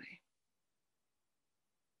this way.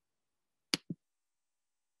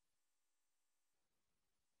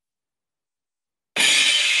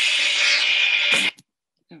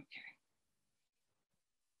 Okay.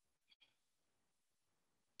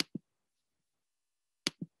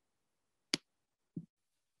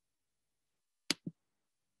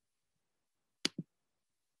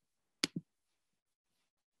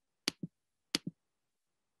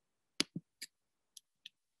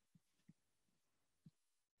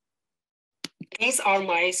 These are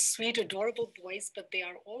my sweet, adorable boys, but they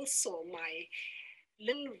are also my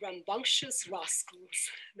little rambunctious rascals.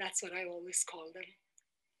 That's what I always call them.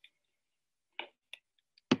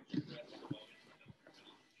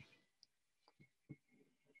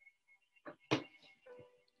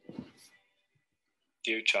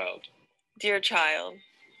 Dear child. Dear child.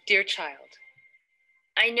 Dear child.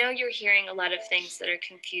 I know you're hearing a lot of things that are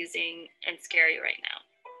confusing and scary right now.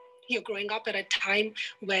 You're growing up at a time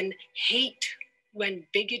when hate, when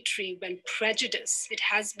bigotry, when prejudice, it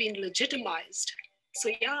has been legitimized. So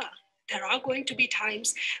yeah, there are going to be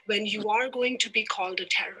times when you are going to be called a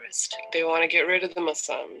terrorist. They want to get rid of the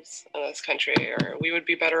Muslims in this country, or we would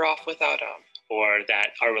be better off without them. Or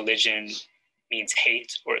that our religion means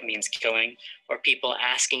hate, or it means killing. Or people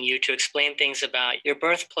asking you to explain things about your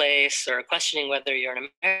birthplace, or questioning whether you're an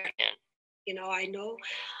American. You know, I know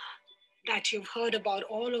that you've heard about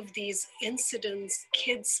all of these incidents,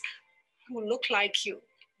 kids who look like you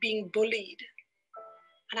being bullied.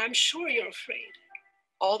 And I'm sure you're afraid.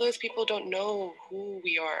 All those people don't know who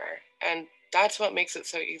we are. And that's what makes it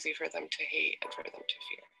so easy for them to hate and for them to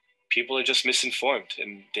fear. People are just misinformed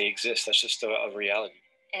and they exist. That's just a reality.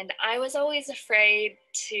 And I was always afraid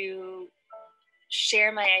to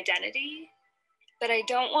share my identity, but I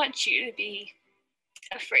don't want you to be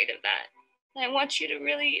afraid of that. I want you to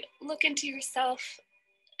really look into yourself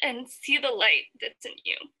and see the light that's in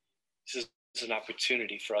you. This is an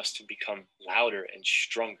opportunity for us to become louder and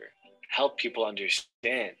stronger, help people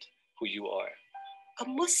understand who you are. A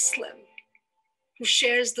Muslim who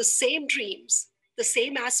shares the same dreams, the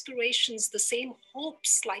same aspirations, the same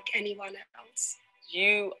hopes like anyone else.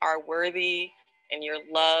 You are worthy and you're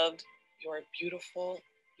loved. You are beautiful.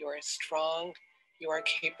 You are strong. You are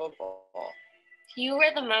capable. You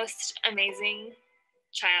are the most amazing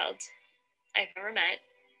child I've ever met,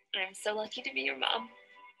 and I'm so lucky to be your mom.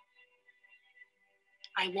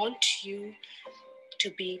 I want you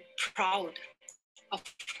to be proud of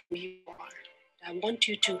who you are. I want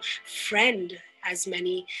you to friend as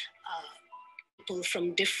many people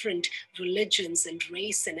from different religions and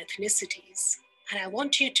race and ethnicities. And I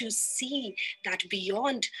want you to see that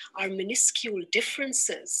beyond our minuscule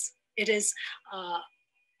differences, it is our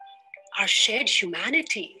shared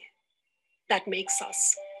humanity that makes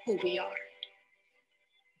us who we are.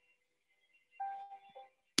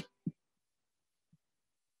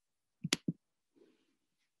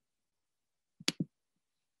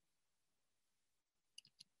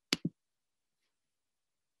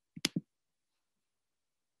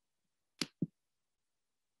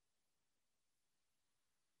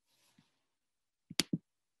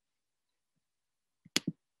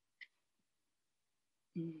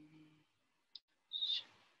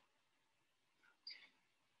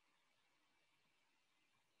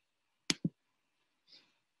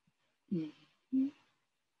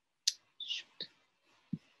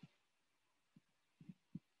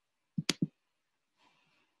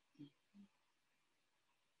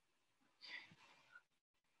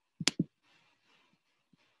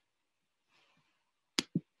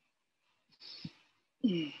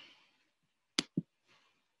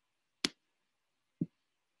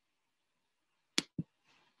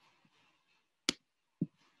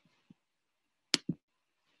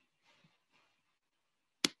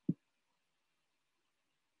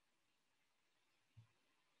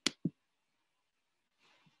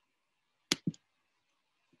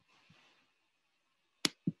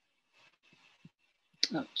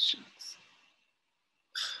 Oh, shucks.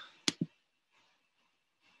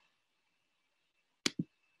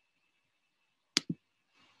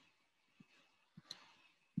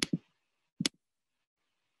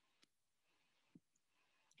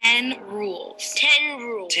 Rules. 10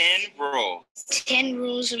 rules. 10 rules. 10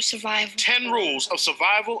 rules of survival. 10 rules of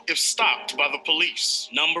survival if stopped by the police.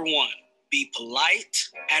 Number 1, be polite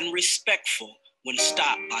and respectful when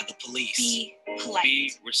stopped by the police. Be polite.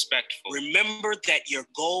 Be respectful. Remember that your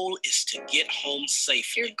goal is to get home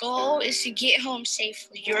safely. Your goal is to get home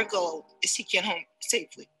safely. Your goal is to get home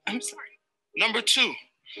safely. I'm sorry. Number 2,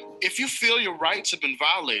 if you feel your rights have been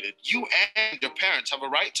violated, you and your parents have a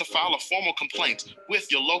right to file a formal complaint with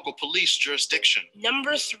your local police jurisdiction.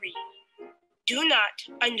 Number 3, do not,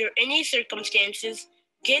 under any circumstances,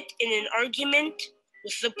 get in an argument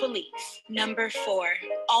with the police. Number 4,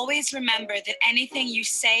 always remember that anything you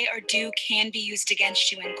say or do can be used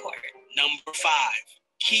against you in court. Number 5,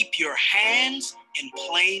 keep your hands in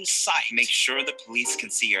plain sight. Make sure the police can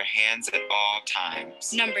see your hands at all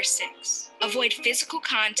times. Number 6, avoid physical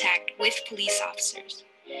contact with police officers.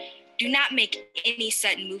 Do not make any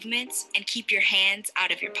sudden movements and keep your hands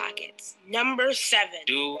out of your pockets. Number 7,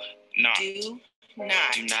 Do not. do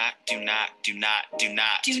not. Do not, do not, do not, do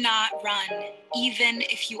not. Do not run, even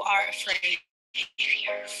if you are afraid. If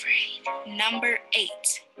you're afraid. Number 8,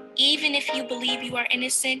 even if you believe you are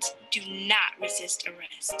innocent, do not resist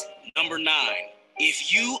arrest. Number 9,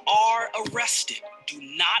 if you are arrested, do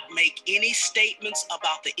not make any statements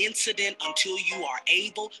about the incident until you are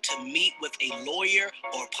able to meet with a lawyer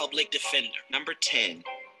or public defender. Number 10,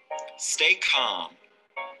 stay calm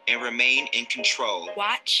and remain in control.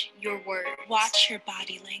 Watch your words. Watch your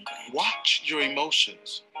body language. Watch your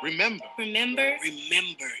emotions. Remember. Remember,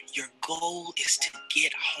 your goal is to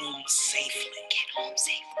get home safely. get home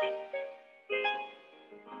safely.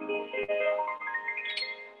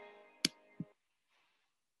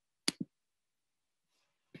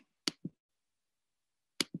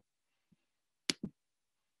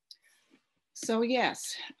 So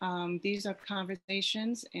yes, these are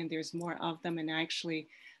conversations, and there's more of them. And actually,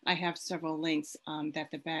 I have several links on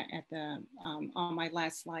my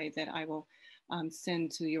last slide that I will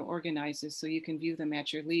send to your organizers so you can view them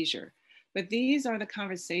at your leisure. But these are the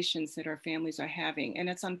conversations that our families are having, and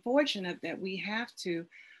it's unfortunate that we have to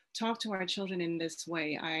talk to our children in this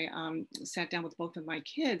way. I sat down with both of my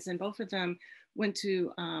kids, and both of them went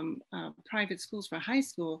to private schools for high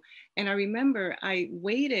school. And I remember I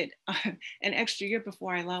waited an extra year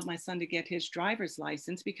before I allowed my son to get his driver's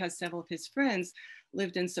license because several of his friends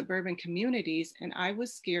lived in suburban communities, and I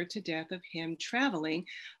was scared to death of him traveling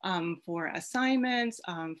for assignments,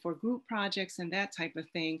 for group projects and that type of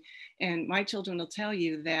thing. And my children will tell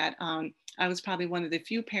you that I was probably one of the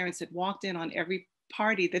few parents that walked in on every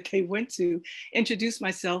party that they went to, introduce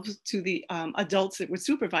myself to the adults that were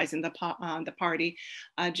supervising the party,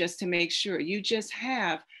 just to make sure. You just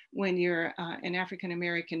have, when you're an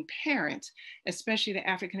African-American parent, especially the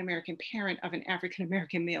African-American parent of an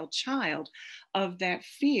African-American male child, of that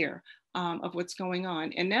fear of what's going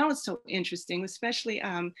on. And now it's so interesting, especially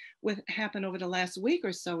what happened over the last week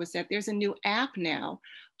or so, is that there's a new app now,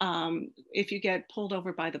 if you get pulled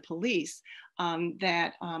over by the police,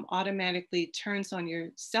 that automatically turns on your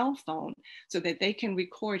cell phone so that they can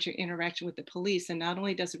record your interaction with the police. And not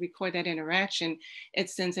only does it record that interaction, it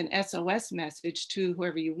sends an SOS message to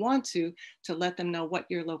whoever you want to let them know what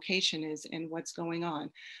your location is and what's going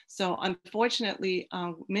on. So unfortunately,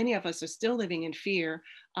 many of us are still living in fear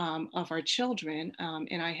of our children.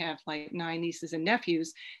 And I have like 9 nieces and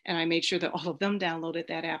nephews, and I made sure that all of them downloaded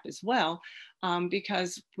that app as well.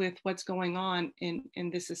 Because with what's going on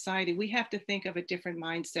in this society, we have to think of a different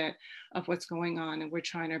mindset of what's going on, and we're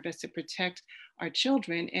trying our best to protect our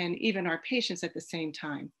children and even our patients at the same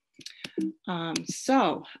time.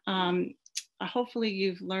 Hopefully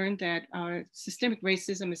you've learned that systemic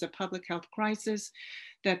racism is a public health crisis,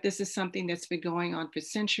 that this is something that's been going on for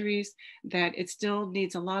centuries, that it still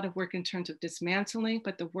needs a lot of work in terms of dismantling,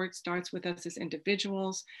 but the work starts with us as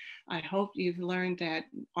individuals. I hope you've learned that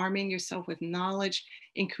arming yourself with knowledge,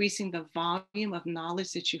 increasing the volume of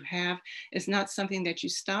knowledge that you have, is not something that you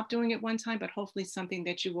stop doing at one time, but hopefully something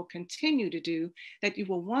that you will continue to do, that you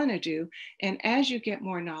will want to do. And as you get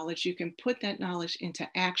more knowledge, you can put that knowledge into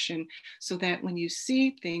action, so that when you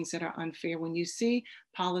see things that are unfair, when you see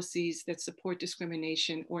policies that support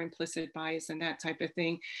discrimination or implicit bias and that type of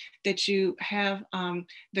thing, that you have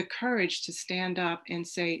the courage to stand up and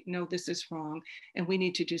say, no, this is wrong, and we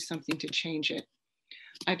need to do something to change it.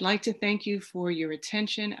 I'd like to thank you for your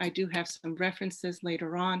attention. I do have some references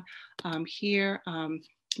later on here,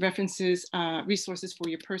 resources for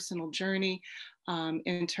your personal journey,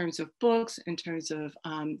 in terms of books, in terms of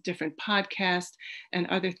different podcasts and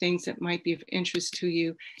other things that might be of interest to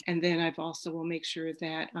you. And then I've also will make sure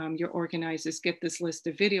that your organizers get this list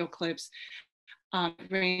of video clips,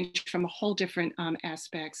 range from a whole different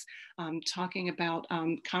aspects, talking about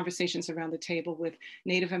conversations around the table with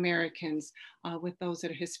Native Americans, with those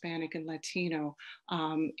that are Hispanic and Latino,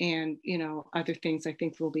 and other things I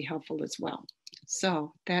think will be helpful as well.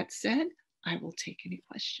 So that said, I will take any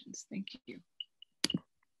questions. Thank you.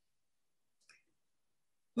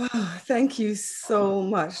 Wow, thank you so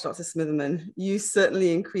much, Dr. Smitherman. You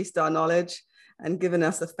certainly increased our knowledge and given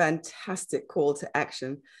us a fantastic call to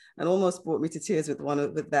action, and almost brought me to tears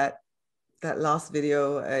with that last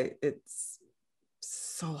video. It's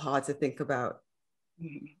so hard to think about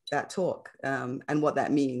that talk and what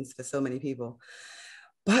that means for so many people.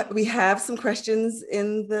 But we have some questions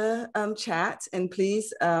in the chat, and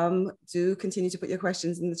please do continue to put your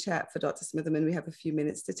questions in the chat for Dr. Smitherman. We have a few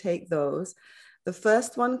minutes to take those. The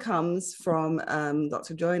first one comes from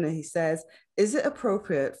Dr. Joyner. He says, is it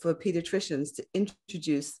appropriate for pediatricians to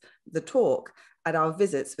introduce the talk at our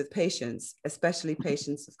visits with patients, especially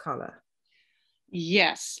patients of color?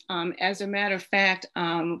 Yes, as a matter of fact,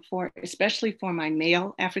 especially for my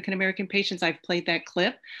male African-American patients, I've played that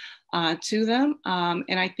clip to them.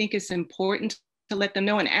 And I think it's important to let them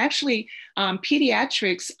know. And actually,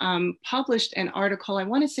 Pediatrics published an article, I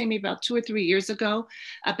want to say maybe about 2 or 3 years ago,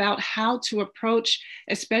 about how to approach,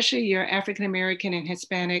 especially your African-American and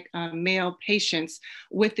Hispanic male patients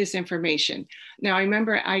with this information. Now, I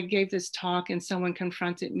remember I gave this talk and someone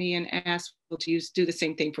confronted me and asked, to do the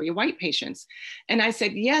same thing for your white patients. And I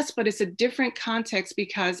said, yes, but it's a different context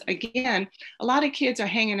because, again, a lot of kids are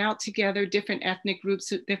hanging out together, different ethnic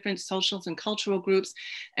groups, different social and cultural groups.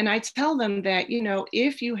 And I tell them that,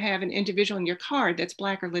 if you have an individual in your card that's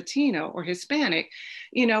Black or Latino or Hispanic,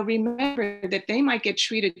 remember that they might get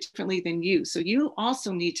treated differently than you. So you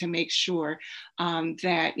also need to make sure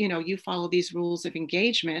that, you follow these rules of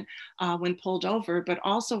engagement when pulled over, but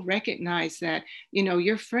also recognize that,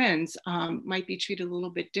 your friends might be treated a little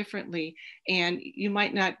bit differently, and you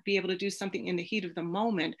might not be able to do something in the heat of the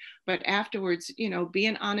moment, but afterwards, be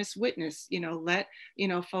an honest witness, let,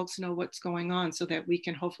 folks know what's going on so that we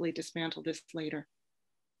can hopefully dismantle this later.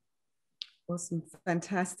 Awesome,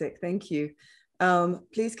 fantastic, thank you.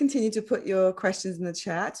 Please continue to put your questions in the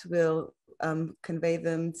chat. We'll convey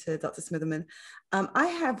them to Dr. Smitherman. I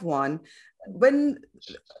have one. When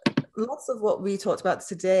lots of what we talked about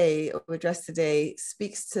today or addressed today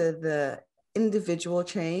speaks to the individual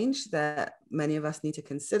change that many of us need to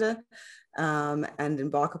consider and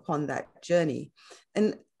embark upon that journey.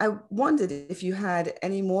 And I wondered if you had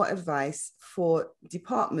any more advice for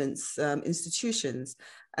departments, institutions,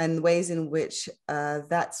 and ways in which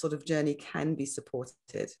that sort of journey can be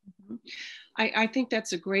supported. I think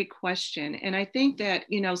that's a great question. And I think that,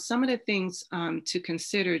 you know, some of the things to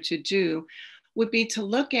consider to do would be to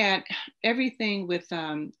look at everything with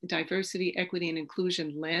diversity, equity, and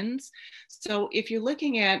inclusion lens. So if you're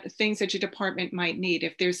looking at things that your department might need,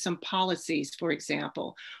 if there's some policies, for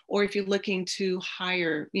example, or if you're looking to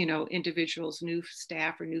hire, you know, individuals, new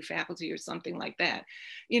staff or new faculty or something like that,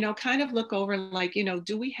 you know, kind of look over like, you know,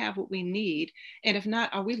 do we have what we need? And if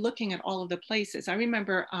not, are we looking at all of the places? I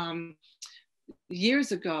remember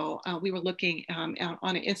years ago, we were looking on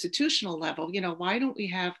an institutional level, you know, why don't we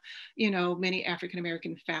have, you know, many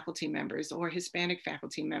African-American faculty members or Hispanic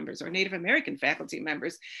faculty members or Native American faculty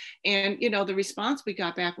members? And, you know, the response we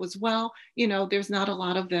got back was, well, you know, there's not a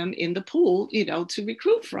lot of them in the pool, you know, to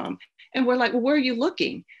recruit from. And we're like, well, where are you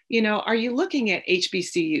looking? You know, are you looking at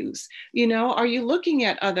HBCUs? You know, are you looking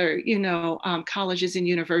at other, you know, colleges and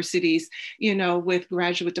universities, you know, with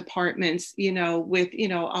graduate departments, you know, with, you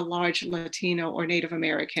know, a large Latino or Native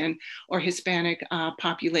American or Hispanic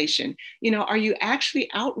population? You know, are you actually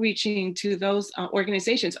outreaching to those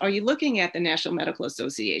organizations? Are you looking at the National Medical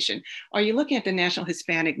Association? Are you looking at the National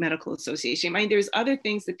Hispanic Medical Association? I mean, there's other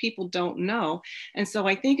things that people don't know. And so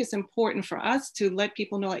I think it's important for us to let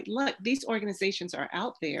people know, like, look, these organizations are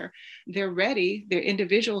out there. They're ready. Their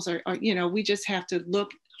individuals are, you know, we just have to look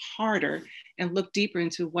harder and look deeper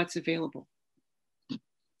into what's available.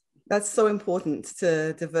 That's so important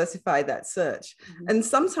to diversify that search. Mm-hmm. And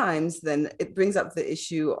sometimes then it brings up the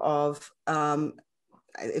issue of,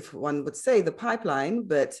 if one would say, the pipeline,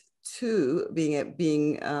 but two,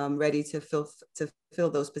 being ready to fill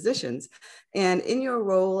those positions. And in your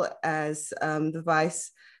role as the Vice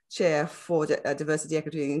Chair for Diversity,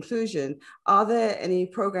 Equity, and Inclusion, are there any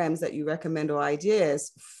programs that you recommend or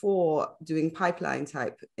ideas for doing pipeline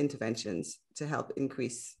type interventions to help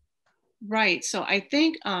increase? Right. So I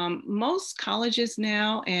think most colleges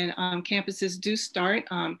now and campuses do start,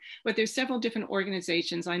 but there's several different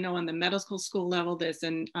organizations. I know on the medical school level, there's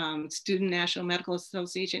an Student National Medical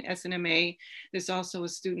Association, SNMA. There's also a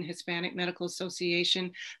Student Hispanic Medical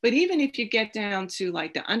Association. But even if you get down to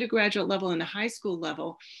like the undergraduate level and the high school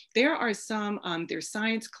level, there are some, there's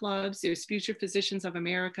science clubs, there's Future Physicians of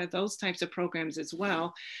America, those types of programs as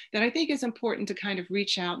well, that I think is important to kind of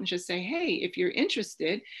reach out and just say, hey, if you're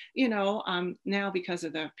interested, you know, now because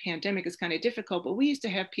of the pandemic, it's kind of difficult, but we used to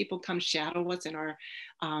have people come shadow us in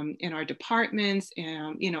our departments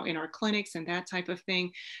and, you know, in our clinics and that type of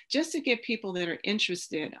thing, just to get people that are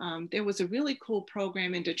interested. There was a really cool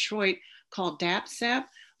program in Detroit called DAPSAP,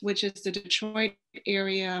 which is the Detroit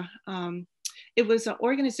area. It was an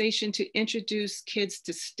organization to introduce kids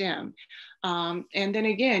to STEM. And then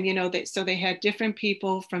again, you know, so they had different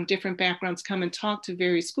people from different backgrounds come and talk to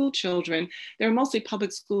various school children. They're mostly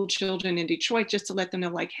public school children in Detroit, just to let them know,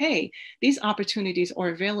 like, hey, these opportunities are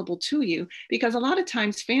available to you, because a lot of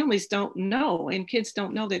times families don't know and kids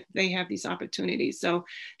don't know that they have these opportunities. So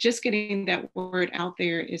just getting that word out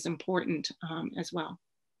there is important as well.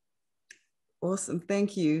 Awesome,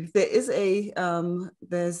 thank you. There is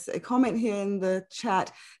there's a comment here in the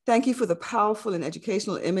chat. Thank you for the powerful and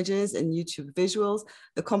educational images and YouTube visuals.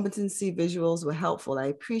 The competency visuals were helpful. I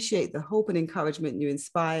appreciate the hope and encouragement you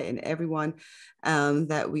inspire in everyone,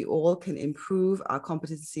 that we all can improve our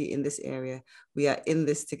competency in this area. We are in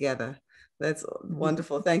this together. That's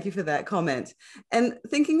wonderful. Thank you for that comment. And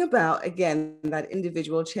thinking about, again, that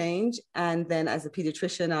individual change, and then as a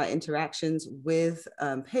pediatrician, our interactions with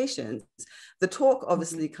patients, the talk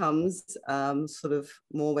obviously comes sort of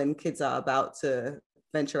more when kids are about to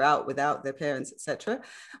venture out without their parents, etc.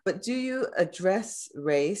 But do you address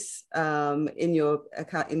race in your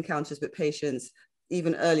encounters with patients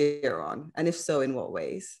even earlier on? And if so, in what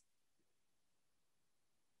ways?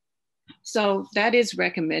 So that is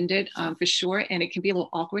recommended for sure. And it can be a little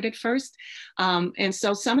awkward at first. And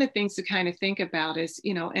so some of the things to kind of think about is,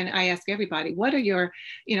 you know, and I ask everybody, what are your,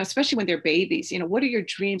 you know, especially when they're babies, you know, what are your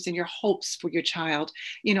dreams and your hopes for your child,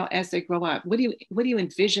 you know, as they grow up? What do you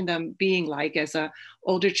envision them being like as a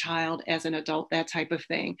older child, as an adult, that type of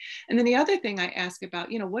thing? And then the other thing I ask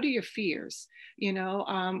about, you know, what are your fears? You know,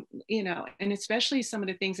 and especially some of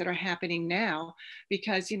the things that are happening now,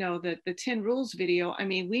 because, you know, the 10 rules video, I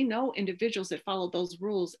mean, we know individuals that followed those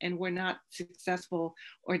rules and were not successful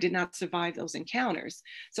or did not survive those encounters.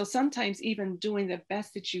 So sometimes even doing the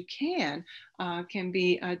best that you can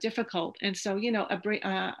be difficult. And so, you know,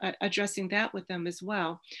 addressing that with them as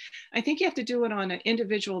well. I think you have to do it on an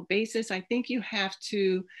individual basis. I think you have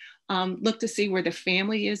to look to see where the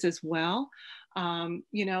family is as well.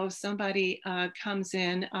 You know, if somebody comes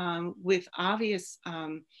in with obvious,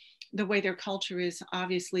 the way their culture is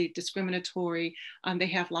obviously discriminatory, they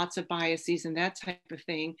have lots of biases and that type of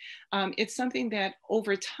thing. It's something that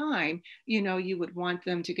over time, you know, you would want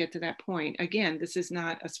them to get to that point. Again, this is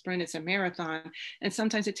not a sprint, it's a marathon. And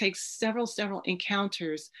sometimes it takes several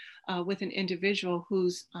encounters with an individual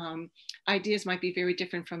whose ideas might be very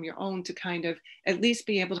different from your own to kind of at least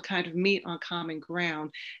be able to kind of meet on common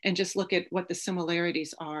ground and just look at what the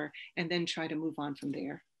similarities are and then try to move on from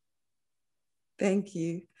there. Thank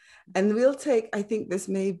you. And we'll take, I think this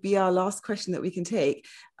may be our last question that we can take.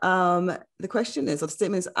 The question is, or the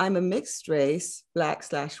statement is, I'm a mixed race,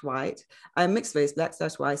 Black/white. I'm mixed race,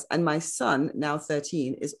 Black/white, and my son, now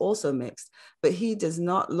 13, is also mixed, but he does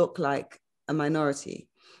not look like a minority.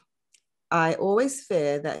 I always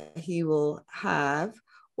fear that he will have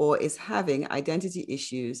or is having identity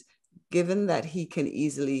issues, given that he can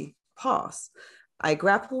easily pass. I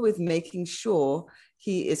grapple with making sure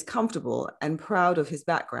he is comfortable and proud of his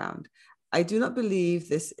background. I do not believe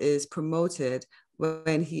this is promoted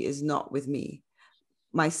when he is not with me.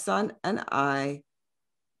 My son and I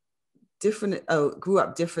grew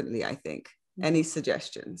up differently, I think. Any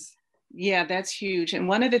suggestions? Yeah, that's huge. And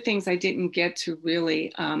one of the things I didn't get to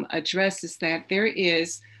really address is that there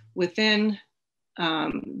is within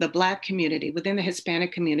the Black community, within the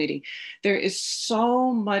Hispanic community, there is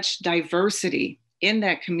so much diversity in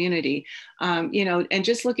that community, you know, and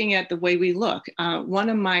just looking at the way we look, one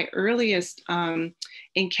of my earliest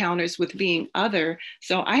encounters with being other.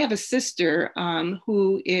 So I have a sister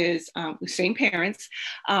who is same parents,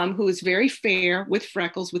 who is very fair with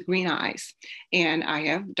freckles with green eyes. And I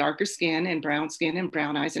have darker skin and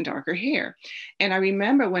brown eyes and darker hair. And I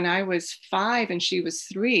remember when I was 5 and she was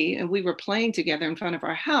 3 and we were playing together in front of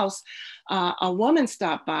our house, a woman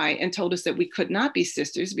stopped by and told us that we could not be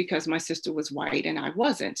sisters because my sister was white and I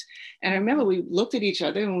wasn't. And I remember we looked at each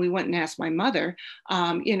other and we went and asked my mother,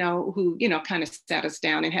 you know, who, you know, kind of sat us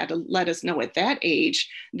down and had to let us know at that age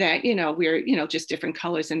that, you know, we're, you know, just different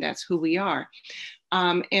colors and that's who we are.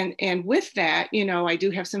 And with that, you know, I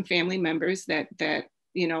do have some family members that,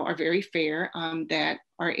 you know, are very fair, that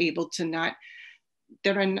are able to not,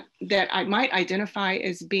 that I might identify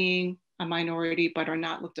as being a minority, but are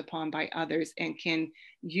not looked upon by others and can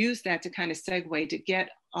use that to kind of segue to get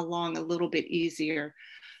along a little bit easier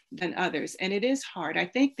than others. And it is hard. I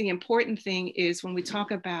think the important thing is when we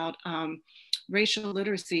talk about racial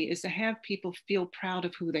literacy is to have people feel proud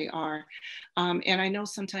of who they are. And I know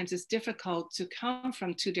sometimes it's difficult to come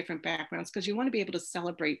from 2 different backgrounds because you want to be able to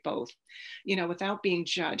celebrate both, you know, without being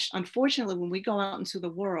judged. Unfortunately, when we go out into the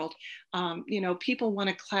world, you know, people want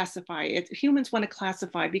to classify it. Humans want to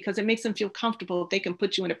classify because it makes them feel comfortable if they can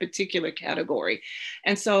put you in a particular category.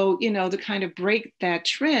 And so, you know, to kind of break that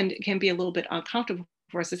trend can be a little bit uncomfortable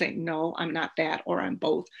for us to say, no, I'm not that, or I'm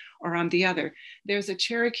both, or I'm the other. There's a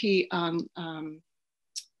Cherokee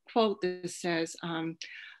quote that says,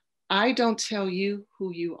 I don't tell you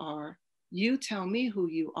who you are. You tell me who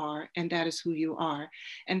you are, and that is who you are.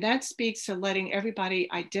 And that speaks to letting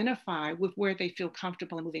everybody identify with where they feel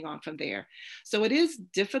comfortable and moving on from there. So it is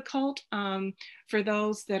difficult for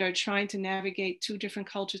those that are trying to navigate 2 different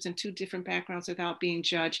cultures and 2 different backgrounds without being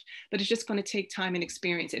judged, but it's just going to take time and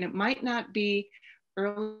experience. And it might not be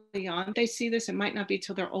early on they see this, it might not be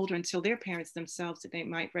till they're older, until their parents themselves, that they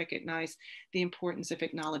might recognize the importance of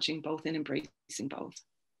acknowledging both and embracing both.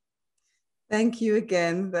 Thank you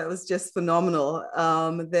again. That was just phenomenal.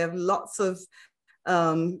 There are lots of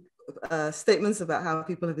statements about how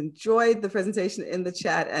people have enjoyed the presentation in the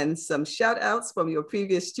chat and some shout outs from your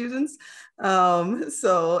previous students.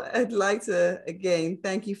 So I'd like to, again,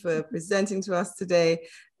 thank you for presenting to us today.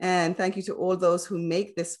 And thank you to all those who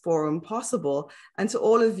make this forum possible and to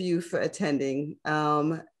all of you for attending.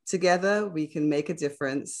 Together, we can make a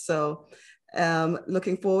difference. So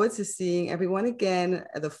looking forward to seeing everyone again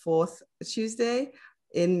the 4th Tuesday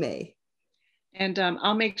in May. And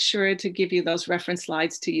I'll make sure to give you those reference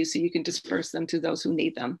slides to you so you can disperse them to those who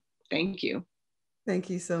need them. Thank you. Thank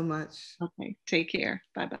you so much. Okay, take care.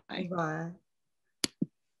 Bye-bye. Bye.